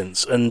loads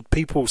since. And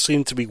people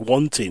seem to be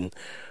wanting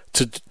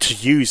to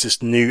use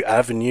this new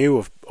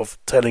avenue of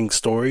telling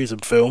stories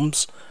and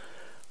films.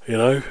 You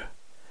know,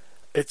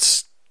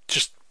 it's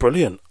just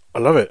brilliant. I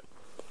love it.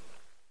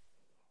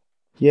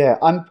 Yeah,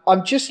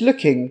 I'm just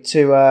looking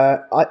to.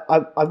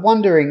 I'm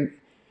wondering.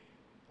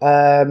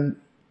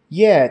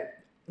 Yeah,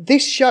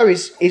 this show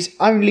is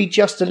only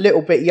just a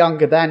little bit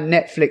younger than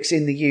Netflix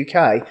in the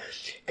UK,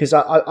 because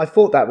I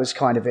thought that was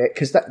kind of it,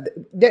 because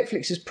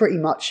Netflix has pretty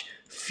much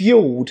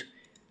fueled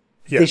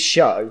this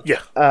show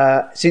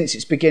since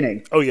its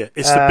beginning. Oh yeah,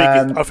 it's the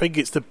biggest. I think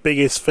it's the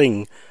biggest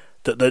thing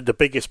that the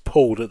biggest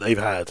pull that they've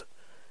had.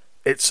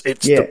 It's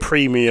the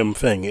premium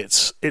thing.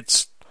 It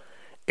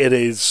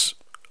is.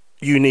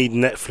 You need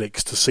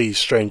Netflix to see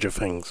Stranger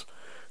Things.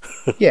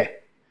 Yeah.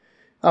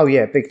 Oh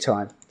yeah, big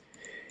time.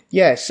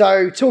 Yeah.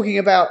 So talking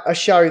about a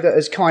show that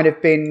has kind of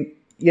been,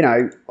 you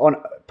know, on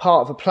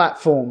part of a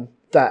platform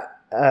that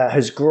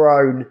has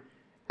grown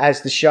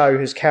as the show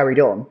has carried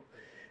on.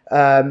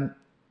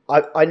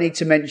 I need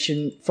to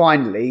mention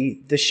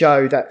finally the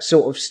show that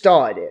sort of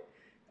started it,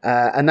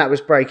 and that was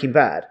Breaking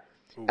Bad.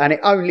 And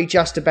it only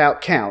just about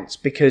counts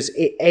because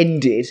it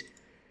ended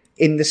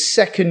in the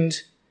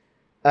second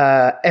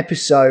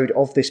episode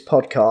of this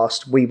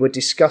podcast. We were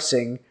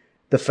discussing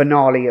the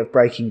finale of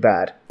Breaking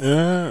Bad.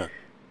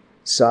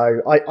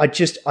 So I've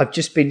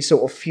just been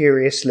sort of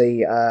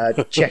furiously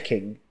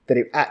checking that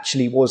it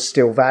actually was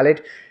still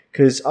valid,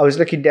 because I was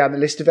looking down the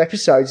list of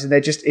episodes and there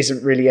just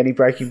isn't really any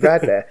Breaking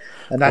Bad there,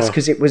 and that's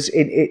because it was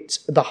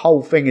the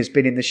whole thing has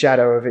been in the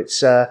shadow of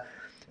its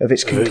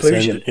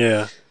conclusion.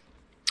 Yeah.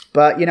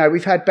 But, you know,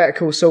 we've had Better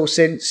Call Saul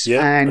since.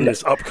 Yeah, and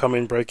there's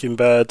upcoming Breaking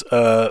Bad.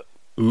 Was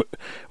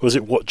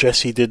it What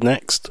Jesse Did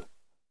Next?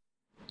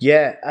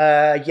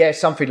 Yeah,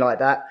 something like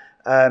that.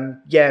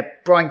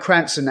 Bryan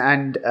Cranston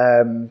and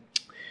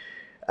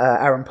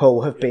Aaron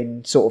Paul have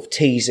been sort of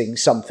teasing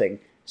something.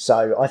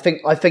 So I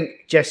think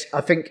Walter's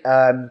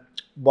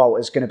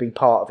going to be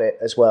part of it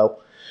as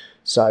well.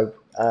 So,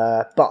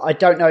 but I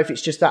don't know if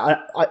it's just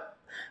that.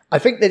 I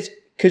think there's,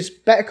 because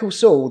Better Call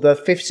Saul, the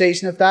 5th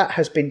season of that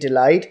has been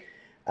delayed.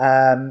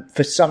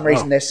 For some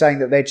reason, they're saying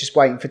that they're just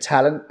waiting for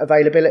talent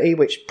availability,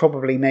 which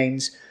probably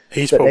means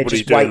he's that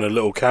probably doing a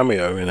little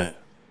cameo in it.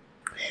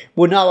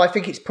 Well, no, I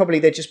think it's probably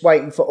they're just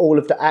waiting for all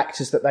of the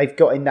actors that they've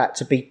got in that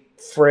to be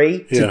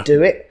free to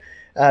do it,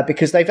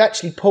 because they've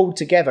actually pulled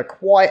together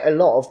quite a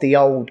lot of the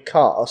old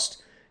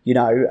cast. You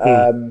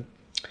know,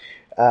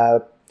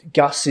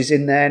 Gus is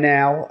in there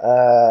now,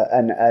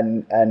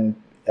 and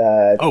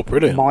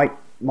brilliant,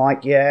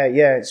 Mike, yeah,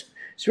 it's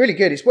really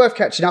good. It's worth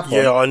catching up on.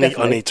 Yeah,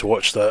 I need to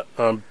watch that.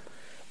 I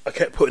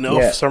kept putting it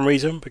off for some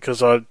reason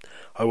because I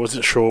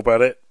wasn't sure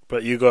about it.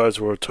 But you guys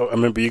were I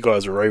remember you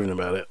guys were raving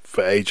about it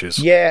for ages.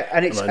 Yeah,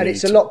 and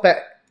it's a lot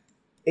better.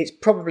 It's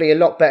probably a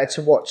lot better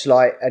to watch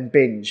and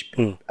binge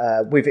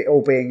with it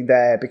all being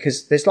there,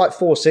 because there's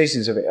 4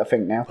 seasons of it, I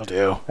think now.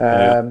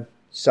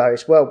 So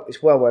it's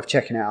well worth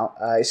checking out.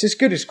 It's as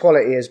good as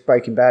quality as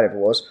Breaking Bad ever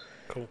was.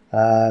 Cool.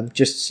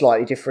 Just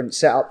slightly different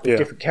setup with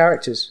different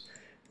characters.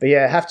 But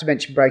yeah, I have to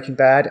mention Breaking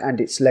Bad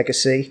and its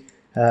legacy.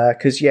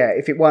 Because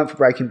if it weren't for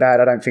Breaking Bad,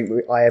 I don't think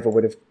I ever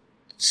would have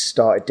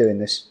started doing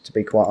this. To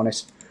be quite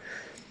honest,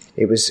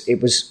 it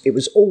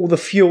was all the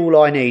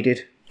fuel I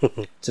needed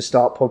to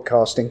start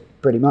podcasting.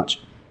 Pretty much.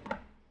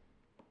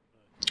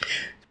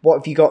 What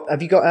have you got?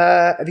 Have you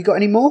got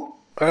any more?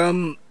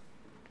 Oh,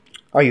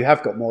 you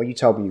have got more. You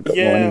told me you've got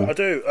more. Anyway. I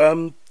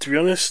do. To be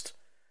honest,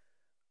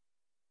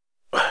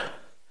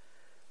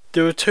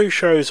 there are two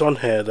shows on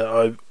here that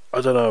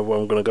I don't know what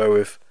I'm going to go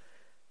with.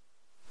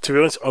 To be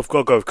honest, I've got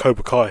to go with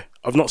Cobra Kai.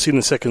 I've not seen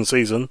the second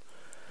season.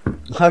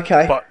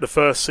 Okay. But the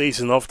first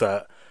season of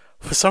that,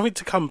 for something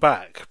to come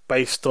back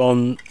based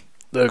on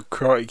the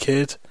Karate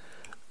Kid,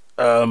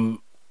 and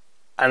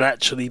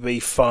actually be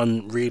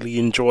fun, really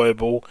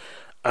enjoyable,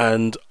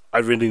 and I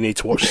really need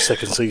to watch the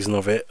second season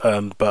of it,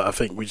 but I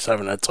think we just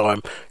haven't had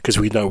time because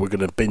we know we're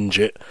going to binge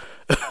it.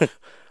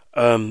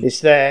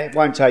 It's there. It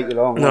won't take you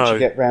long once you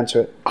get round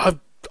to it.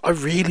 I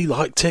really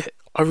liked it.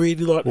 I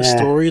really liked the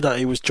story that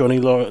it was Johnny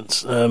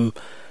Lawrence, and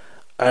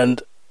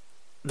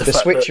the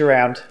switch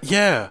around.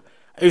 Yeah,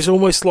 it was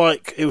almost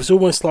like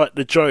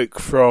the joke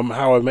from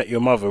How I Met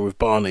Your Mother with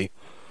Barney.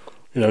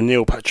 You know,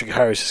 Neil Patrick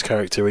Harris's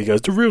character. He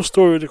goes, "The real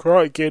story of the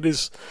Karate Kid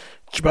is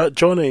about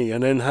Johnny,"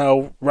 and then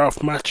how Ralph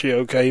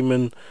Macchio came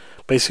and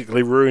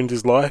basically ruined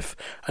his life,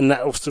 and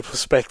that was the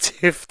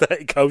perspective that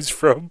it goes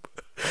from.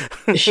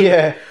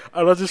 Yeah.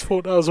 And I just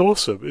thought that was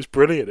awesome. It was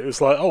brilliant. It was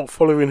like,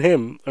 following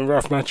him, and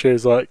Ralph Macchio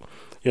is like,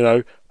 you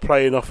know,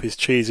 playing off his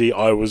cheesy,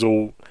 I was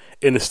all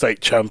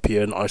interstate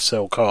champion, I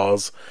sell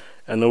cars,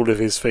 and all of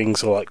his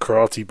things are like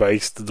karate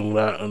based and all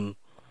that, and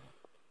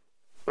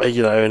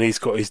you know, and he's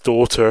got his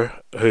daughter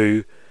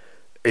who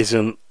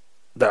isn't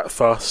that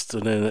fussed,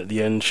 and then at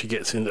the end she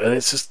gets in, and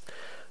it's just,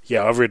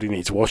 I really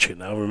need to watch it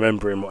now,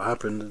 remembering what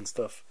happened and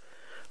stuff.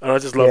 And I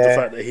just love the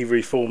fact that he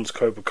reforms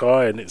Cobra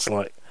Kai, and it's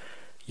like,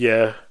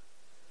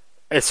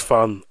 it's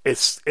fun,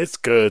 it's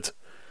good.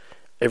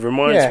 It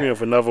reminds me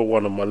of another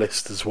one on my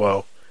list as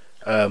well.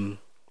 No,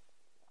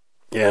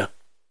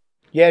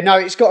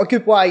 it's got a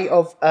good way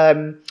of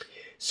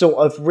sort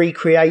of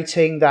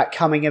recreating that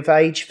coming of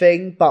age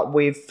thing, but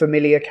with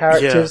familiar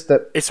characters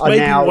that are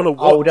now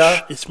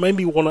older. It's made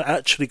me want to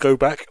actually go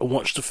back and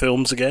watch the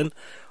films again.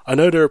 I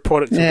know they're a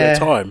product of their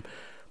time,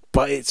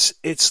 but it's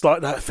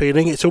like that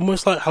feeling. It's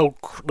almost like how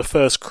the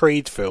first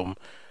Creed film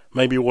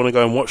made me want to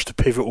go and watch the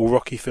pivotal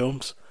Rocky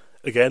films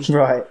again.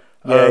 Right.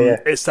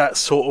 It's that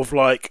sort of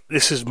like,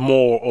 this is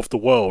more of the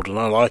world, and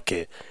I like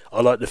it.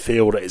 I like the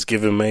feel that it's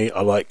given me.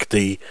 I like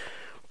the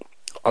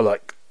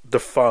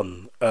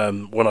fun.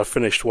 When I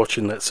finished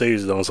watching that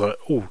season, I was like,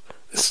 "Oh,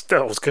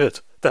 that was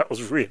good. That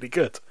was really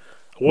good."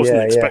 I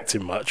wasn't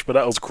expecting much, but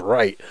that was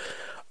great.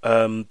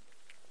 But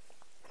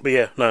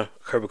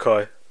Cobra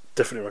Kai,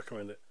 definitely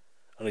recommend it.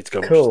 I need to go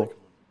watch it.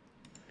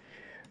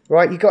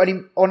 Right, you got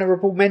any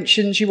honourable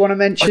mentions you want to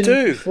mention? I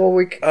do. Before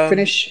we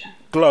finish?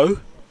 Glow.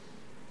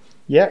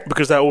 Yeah.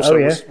 Because that also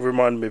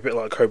reminded me a bit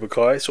like Cobra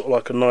Kai, sort of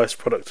like a nice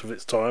product of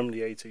its time, the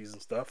 80s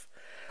and stuff.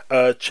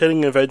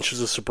 Chilling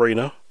Adventures of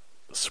Sabrina.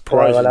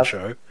 Surprising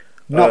show.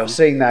 Not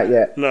seen that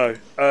yet. No.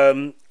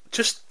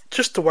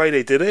 Just the way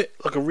they did it,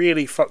 like a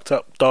really fucked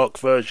up dark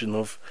version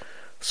of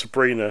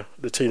Sabrina,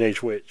 the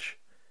Teenage Witch.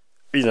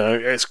 You know,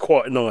 it's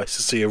quite nice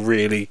to see a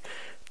really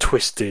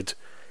twisted,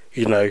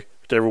 you know,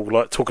 they're all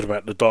like talking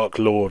about the Dark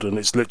Lord, and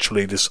it's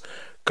literally this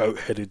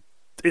goat-headed,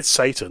 it's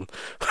Satan.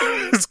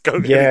 It's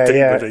goat-headed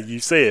demon, and you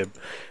see him.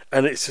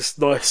 And it's just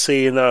nice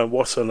seeing,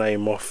 what's her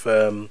name, off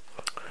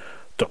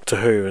Doctor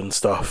Who and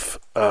stuff.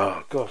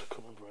 Oh, God, I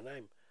can't remember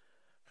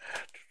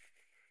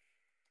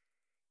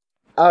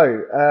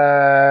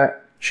her name.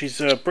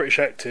 She's a British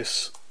actor.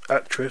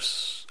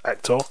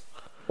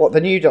 What,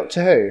 the new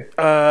Doctor Who?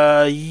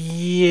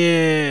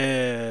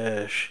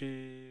 Yeah,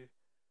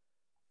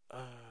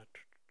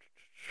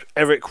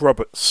 Eric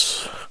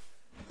Roberts.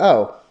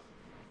 Oh.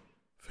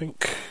 I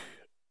think.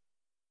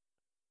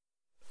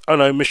 Oh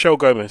no, Michelle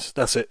Gomez.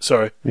 That's it.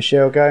 Sorry,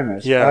 Michelle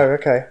Gomez. Yeah. Oh,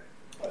 okay.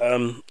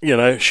 You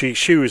know,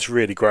 she was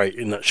really great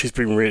in that. She's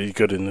been really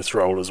good in this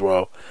role as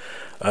well.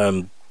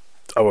 I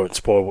won't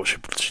spoil what she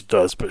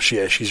does, but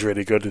she's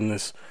really good in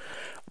this.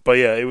 But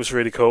yeah, it was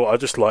really cool. I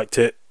just liked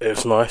it. It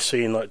was nice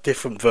seeing like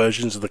different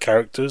versions of the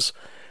characters,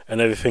 and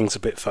everything's a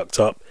bit fucked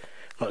up.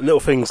 Like little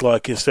things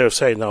like, instead of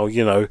saying, "Oh,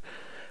 you know,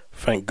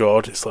 thank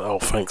God," it's like, "Oh,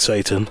 thank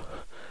Satan."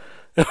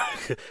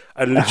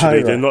 And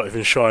literally, they're not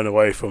even shying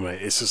away from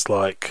it. It's just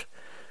like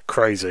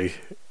crazy.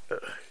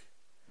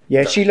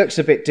 Yeah, she looks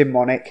a bit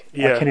demonic.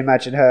 Yeah. I can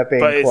imagine her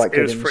being quite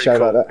good in a show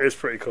like that. It was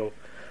pretty cool.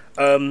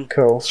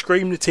 Cool.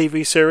 Scream, the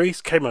TV series,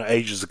 came out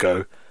ages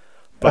ago.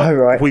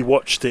 But we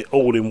watched it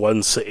all in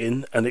one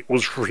sitting, and it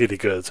was really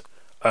good.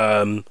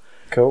 Cool.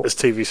 As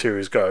TV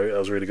series go, that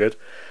was really good.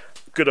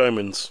 Good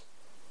Omens.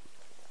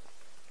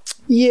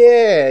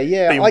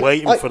 Yeah. Been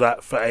waiting for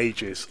that for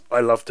ages. I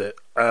loved it.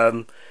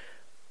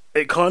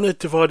 It kind of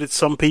divided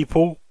some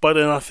people, but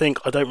then I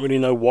don't really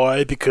know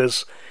why,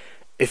 because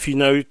if you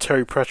know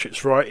Terry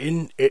Pratchett's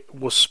writing, it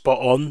was spot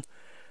on.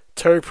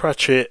 Terry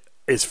Pratchett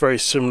is very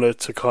similar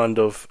to kind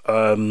of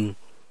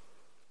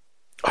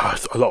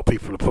a lot of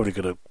people are probably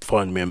going to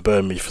find me and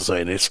burn me for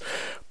saying this,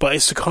 but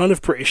it's the kind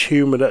of British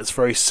humour that's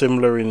very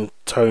similar in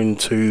tone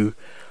to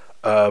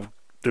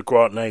the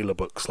Grant Naylor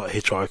books, like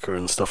Hitchhiker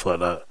and stuff like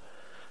that.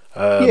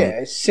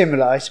 It's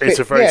similar. It's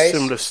a very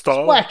similar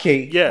style.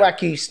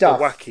 Wacky stuff.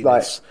 The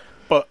wackiness.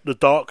 But the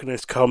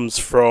darkness comes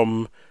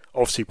from,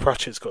 obviously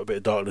Pratchett's got a bit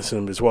of darkness in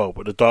him as well,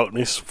 but the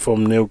darkness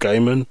from Neil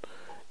Gaiman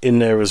in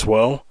there as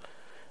well.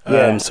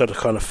 So the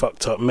kind of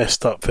fucked up,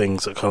 messed up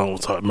things that kind of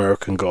look like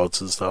American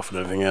Gods and stuff and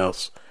everything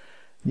else.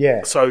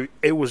 Yeah. So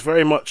it was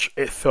very much,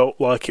 it felt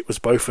like it was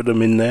both of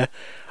them in there,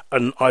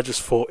 and I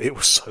just thought it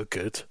was so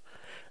good.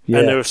 Yeah.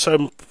 And there were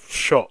some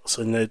shots,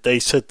 and they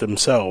said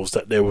themselves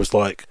that there was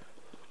like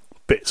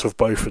bits of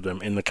both of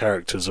them in the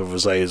characters of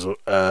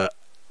Aziraphale,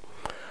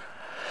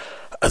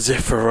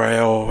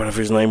 or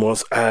whatever his name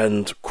was,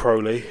 and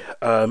Crowley.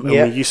 And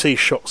when you see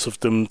shots of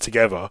them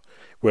together,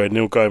 where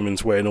Neil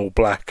Gaiman's wearing all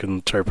black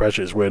and Terry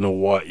Pratchett's wearing all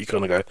white, you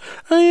kind of go,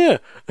 oh yeah.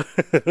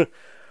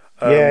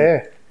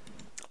 Yeah.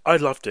 I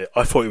loved it.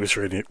 I thought it was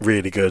really,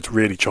 really good,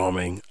 really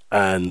charming,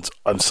 and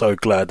I'm so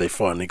glad they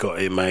finally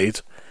got it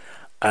made.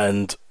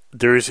 And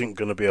there isn't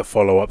going to be a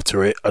follow-up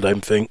to it, I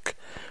don't think,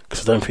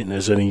 because I don't think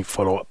there's any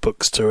follow-up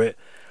books to it.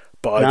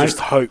 But I just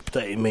hope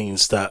that it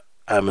means that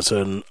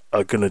Amazon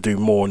are going to do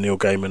more Neil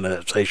Gaiman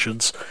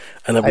adaptations,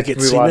 and that we get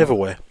to see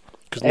Neverwhere.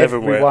 Because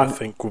Neverwhere, I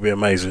think, will be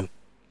amazing.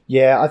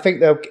 Yeah, I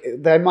think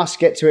they must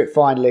get to it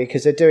finally,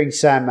 because they're doing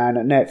Sandman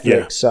at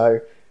Netflix,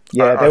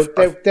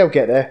 they'll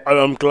get there.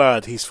 I'm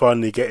glad he's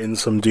finally getting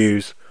some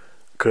dues,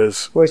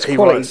 because he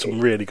writes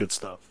some really good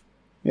stuff.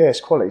 Yeah, it's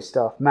quality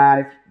stuff.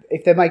 Man,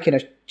 if they're making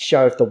a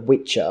show of The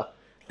Witcher,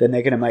 then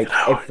they're going to make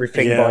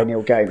everything by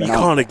Neil Gaiman. You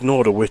can't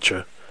ignore The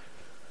Witcher.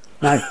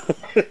 No.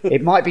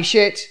 It might be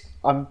shit.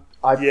 I'm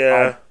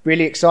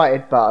really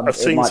excited, but I've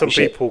seen some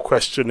people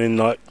questioning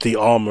like the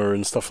armour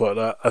and stuff like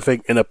that. I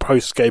think in a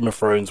post Game of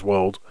Thrones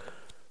world,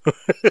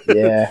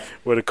 where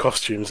the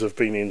costumes have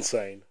been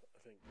insane.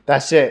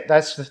 That's it.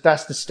 That's the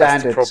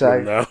standard. That's the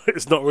problem now.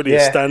 It's not really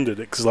a standard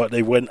because like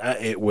they went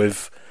at it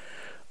with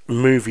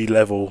movie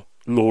level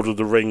Lord of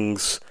the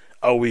Rings.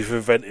 Oh, we've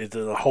invented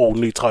a whole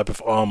new type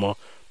of armour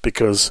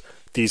because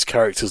these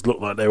characters look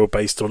like they were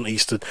based on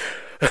Eastern.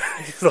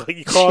 It's like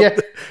you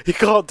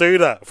can't do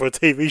that for a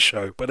TV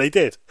show, but they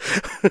did.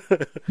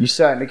 You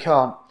certainly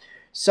can't.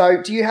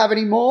 So, do you have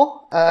any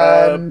more?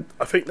 I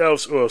think that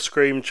was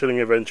Scream, Chilling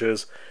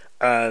Adventures,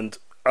 and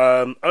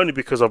only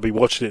because I've been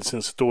watching it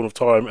since the dawn of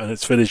time, and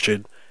it's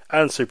finishing,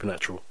 and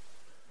Supernatural.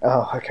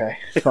 Oh, okay,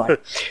 fine.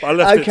 I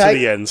left it to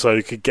the end so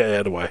you could get it out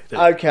of the way.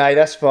 Okay,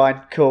 that's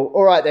fine. Cool.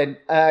 All right then.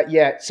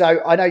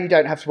 So I know you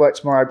don't have to work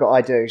tomorrow, but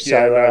I do. So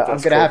I'm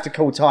going to have to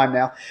call time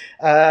now.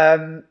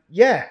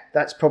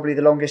 That's probably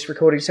the longest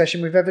recording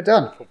session we've ever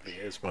done. Probably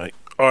is, mate.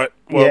 All right.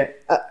 Well,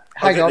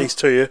 I'll get these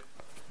to you.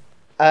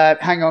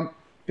 Hang on.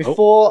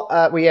 Before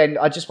we end,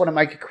 I just want to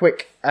make a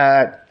quick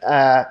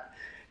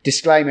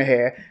disclaimer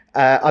here.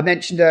 I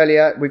mentioned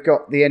earlier we've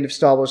got the end of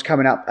Star Wars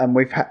coming up, and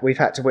we've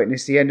had to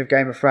witness the end of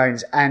Game of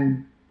Thrones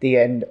and the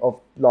end of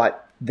like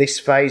this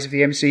phase of the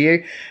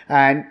MCU.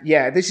 And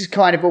this is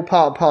kind of all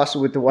part and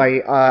parcel with the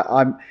way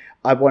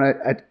I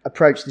want to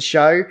approach the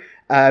show.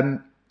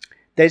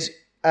 There's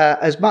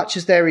as much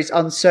as there is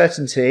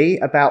uncertainty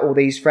about all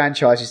these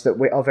franchises that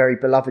are very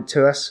beloved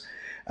to us.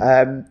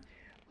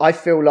 I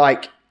feel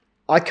like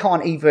I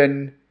can't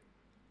even.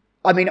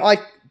 I mean, I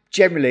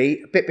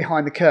generally a bit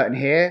behind the curtain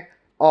here.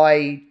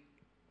 I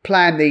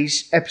plan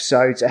these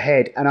episodes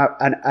ahead,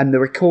 and the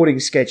recording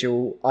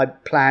schedule I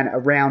plan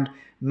around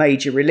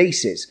major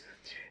releases.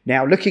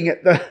 Now, looking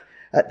at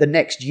the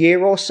next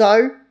year or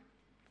so,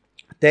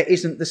 there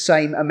isn't the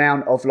same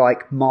amount of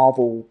like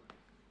Marvel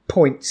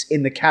points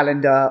in the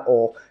calendar,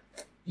 or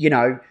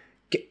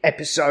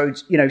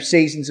episodes,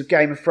 seasons of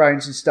Game of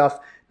Thrones and stuff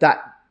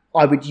that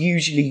I would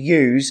usually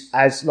use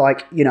as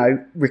like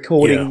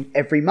recording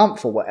every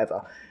month or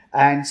whatever.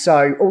 And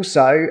so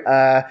also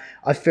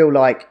I feel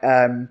like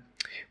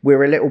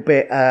we're a little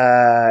bit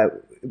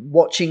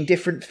watching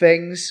different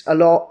things a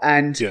lot,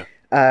 and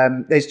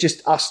there's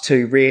just us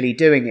two really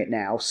doing it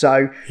now.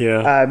 So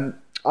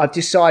I've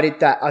decided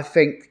that I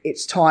think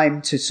it's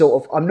time to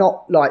sort of,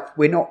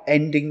 we're not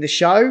ending the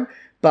show,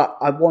 but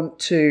I want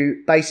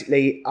to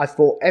basically, I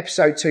thought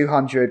episode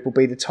 200 will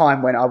be the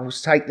time when I will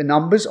take the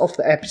numbers off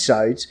the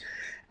episodes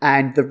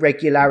and the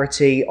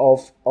regularity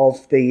of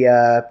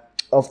the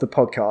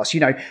podcast.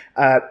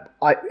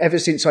 Ever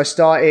since I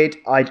started,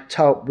 I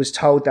was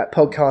told that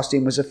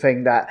podcasting was a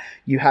thing that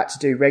you had to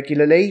do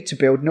regularly to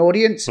build an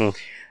audience.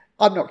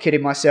 I'm not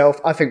kidding myself.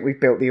 I think we've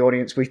built the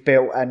audience we've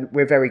built, and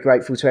we're very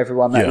grateful to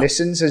everyone that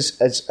listens, as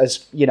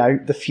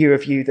the few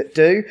of you that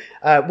do.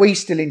 We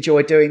still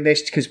enjoy doing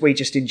this because we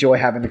just enjoy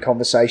having the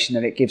conversation,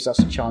 and it gives us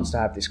a chance to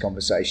have this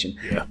conversation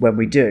when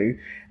we do.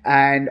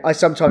 And I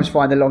sometimes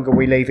find the longer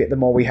we leave it, the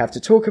more we have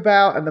to talk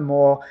about, and the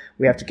more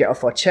we have to get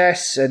off our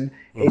chests, and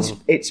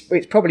it's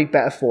probably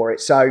better for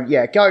it. So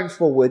going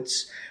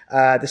forwards,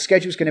 the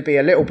schedule's going to be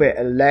a little bit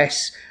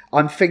less.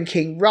 I'm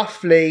thinking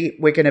roughly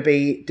we're going to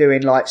be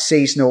doing like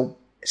seasonal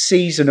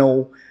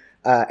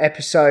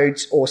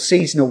episodes or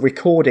seasonal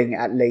recording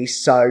at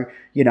least. So,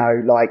 you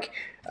know, like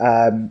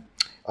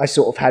I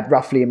sort of had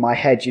roughly in my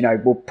head, you know,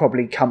 we'll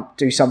probably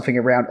do something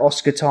around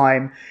Oscar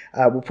time.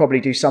 We'll probably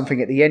do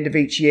something at the end of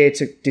each year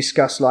to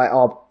discuss like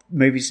our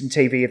movies and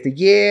TV of the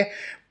year.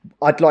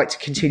 I'd like to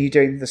continue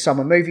doing the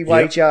summer movie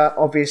wager. Yep.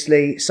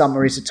 Obviously,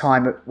 summer is a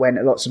time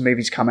when lots of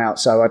movies come out,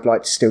 so I'd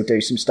like to still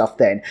do some stuff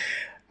then.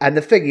 And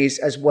the thing is,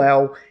 as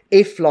well,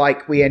 if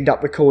like we end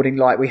up recording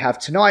like we have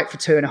tonight for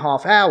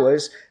 2.5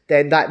 hours,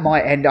 then that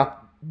might end up.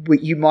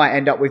 You might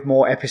end up with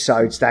more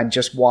episodes than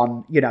just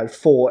one, you know,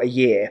 4 a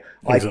year.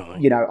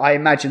 Exactly. I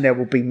imagine there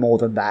will be more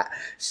than that.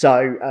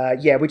 So,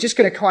 we're just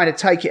going to kind of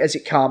take it as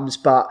it comes,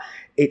 but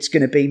it's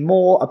going to be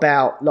more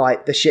about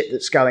like the shit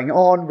that's going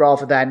on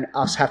rather than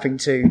us having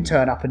to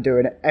turn up and do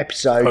an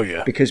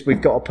episode because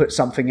we've got to put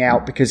something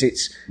out because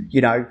it's, you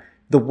know,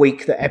 the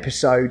week that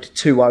episode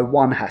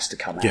 201 has to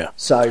come out. Yeah.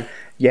 So,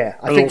 yeah,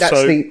 I think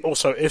that's the...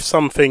 Also, if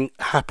something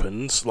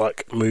happens,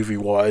 like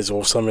movie-wise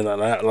or something like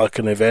that, like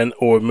an event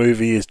or a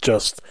movie is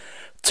just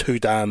too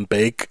damn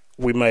big,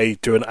 we may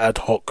do an ad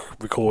hoc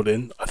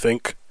recording, I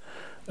think.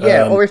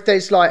 Yeah, or if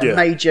there's like a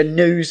major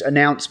news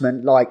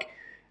announcement, like,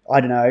 I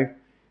don't know...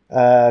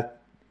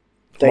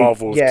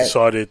 Marvel's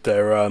decided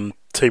they're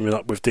teaming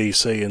up with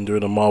DC and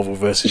doing a Marvel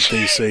versus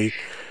DC...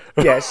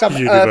 Yeah, some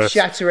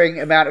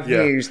earth-shattering amount of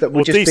news that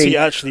will just DC be...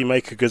 actually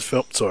make a good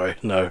film? Sorry,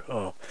 no.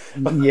 Oh.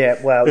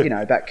 Yeah, well, you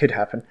know, that could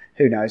happen.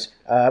 Who knows?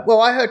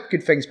 Well, I heard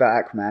good things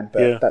about Aquaman,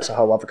 but that's a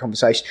whole other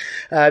conversation.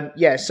 Like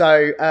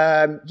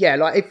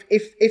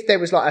if there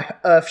was like an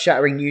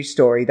earth-shattering news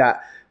story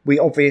that we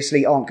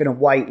obviously aren't going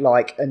to wait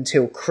like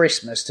until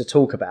Christmas to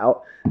talk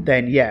about,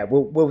 then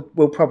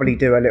we'll probably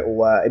do a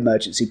little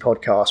emergency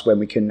podcast when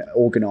we can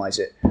organise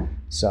it.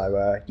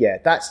 So,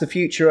 that's the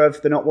future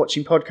of the Not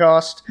Watching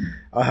podcast.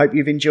 I hope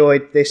you've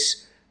enjoyed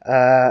this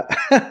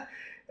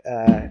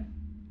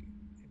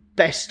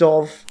best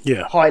of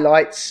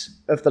highlights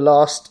of the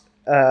last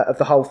of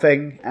the whole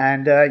thing.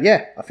 And,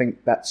 I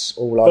think that's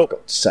all I've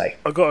got to say.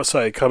 I've got to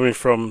say, coming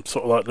from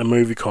sort of like the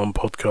MovieCon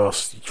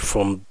podcast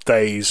from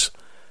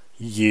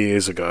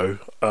years ago,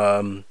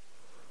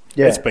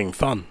 it's been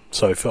fun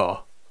so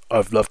far.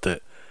 I've loved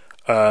it.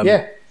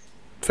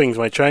 Things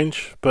may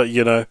change, but,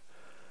 you know,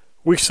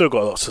 we've still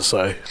got lots to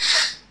say.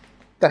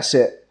 That's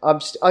it.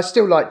 I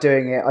still like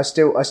doing it. I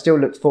still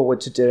look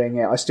forward to doing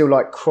it. I still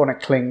like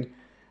chronicling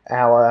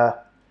our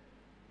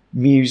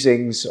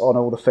musings on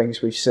all the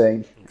things we've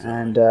seen.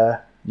 And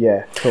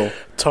cool.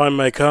 Time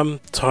may come,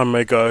 time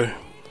may go,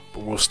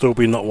 but we'll still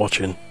be not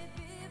watching.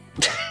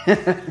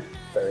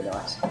 Very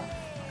nice.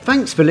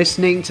 Thanks for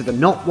listening to the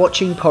Not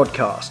Watching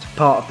podcast,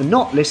 part of the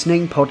Not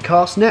Listening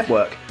podcast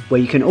network,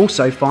 where you can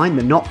also find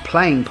the Not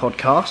Playing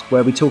podcast,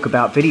 where we talk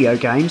about video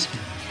games,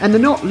 and the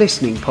Not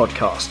Listening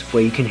podcast,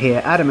 where you can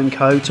hear Adam and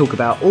Co talk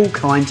about all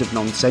kinds of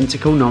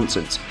nonsensical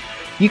nonsense.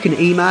 You can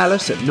email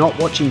us at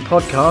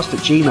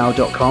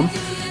notwatchingpodcast@gmail.com,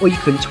 or you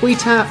can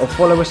tweet at or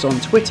follow us on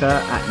Twitter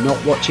at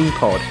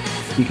notwatchingpod.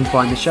 You can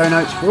find the show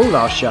notes for all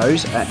our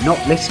shows at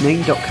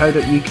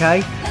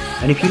notlistening.co.uk,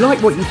 and if you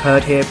like what you've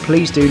heard here,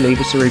 please do leave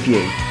us a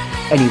review.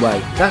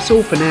 Anyway, that's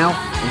all for now.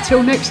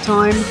 Until next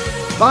time,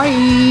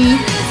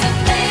 bye!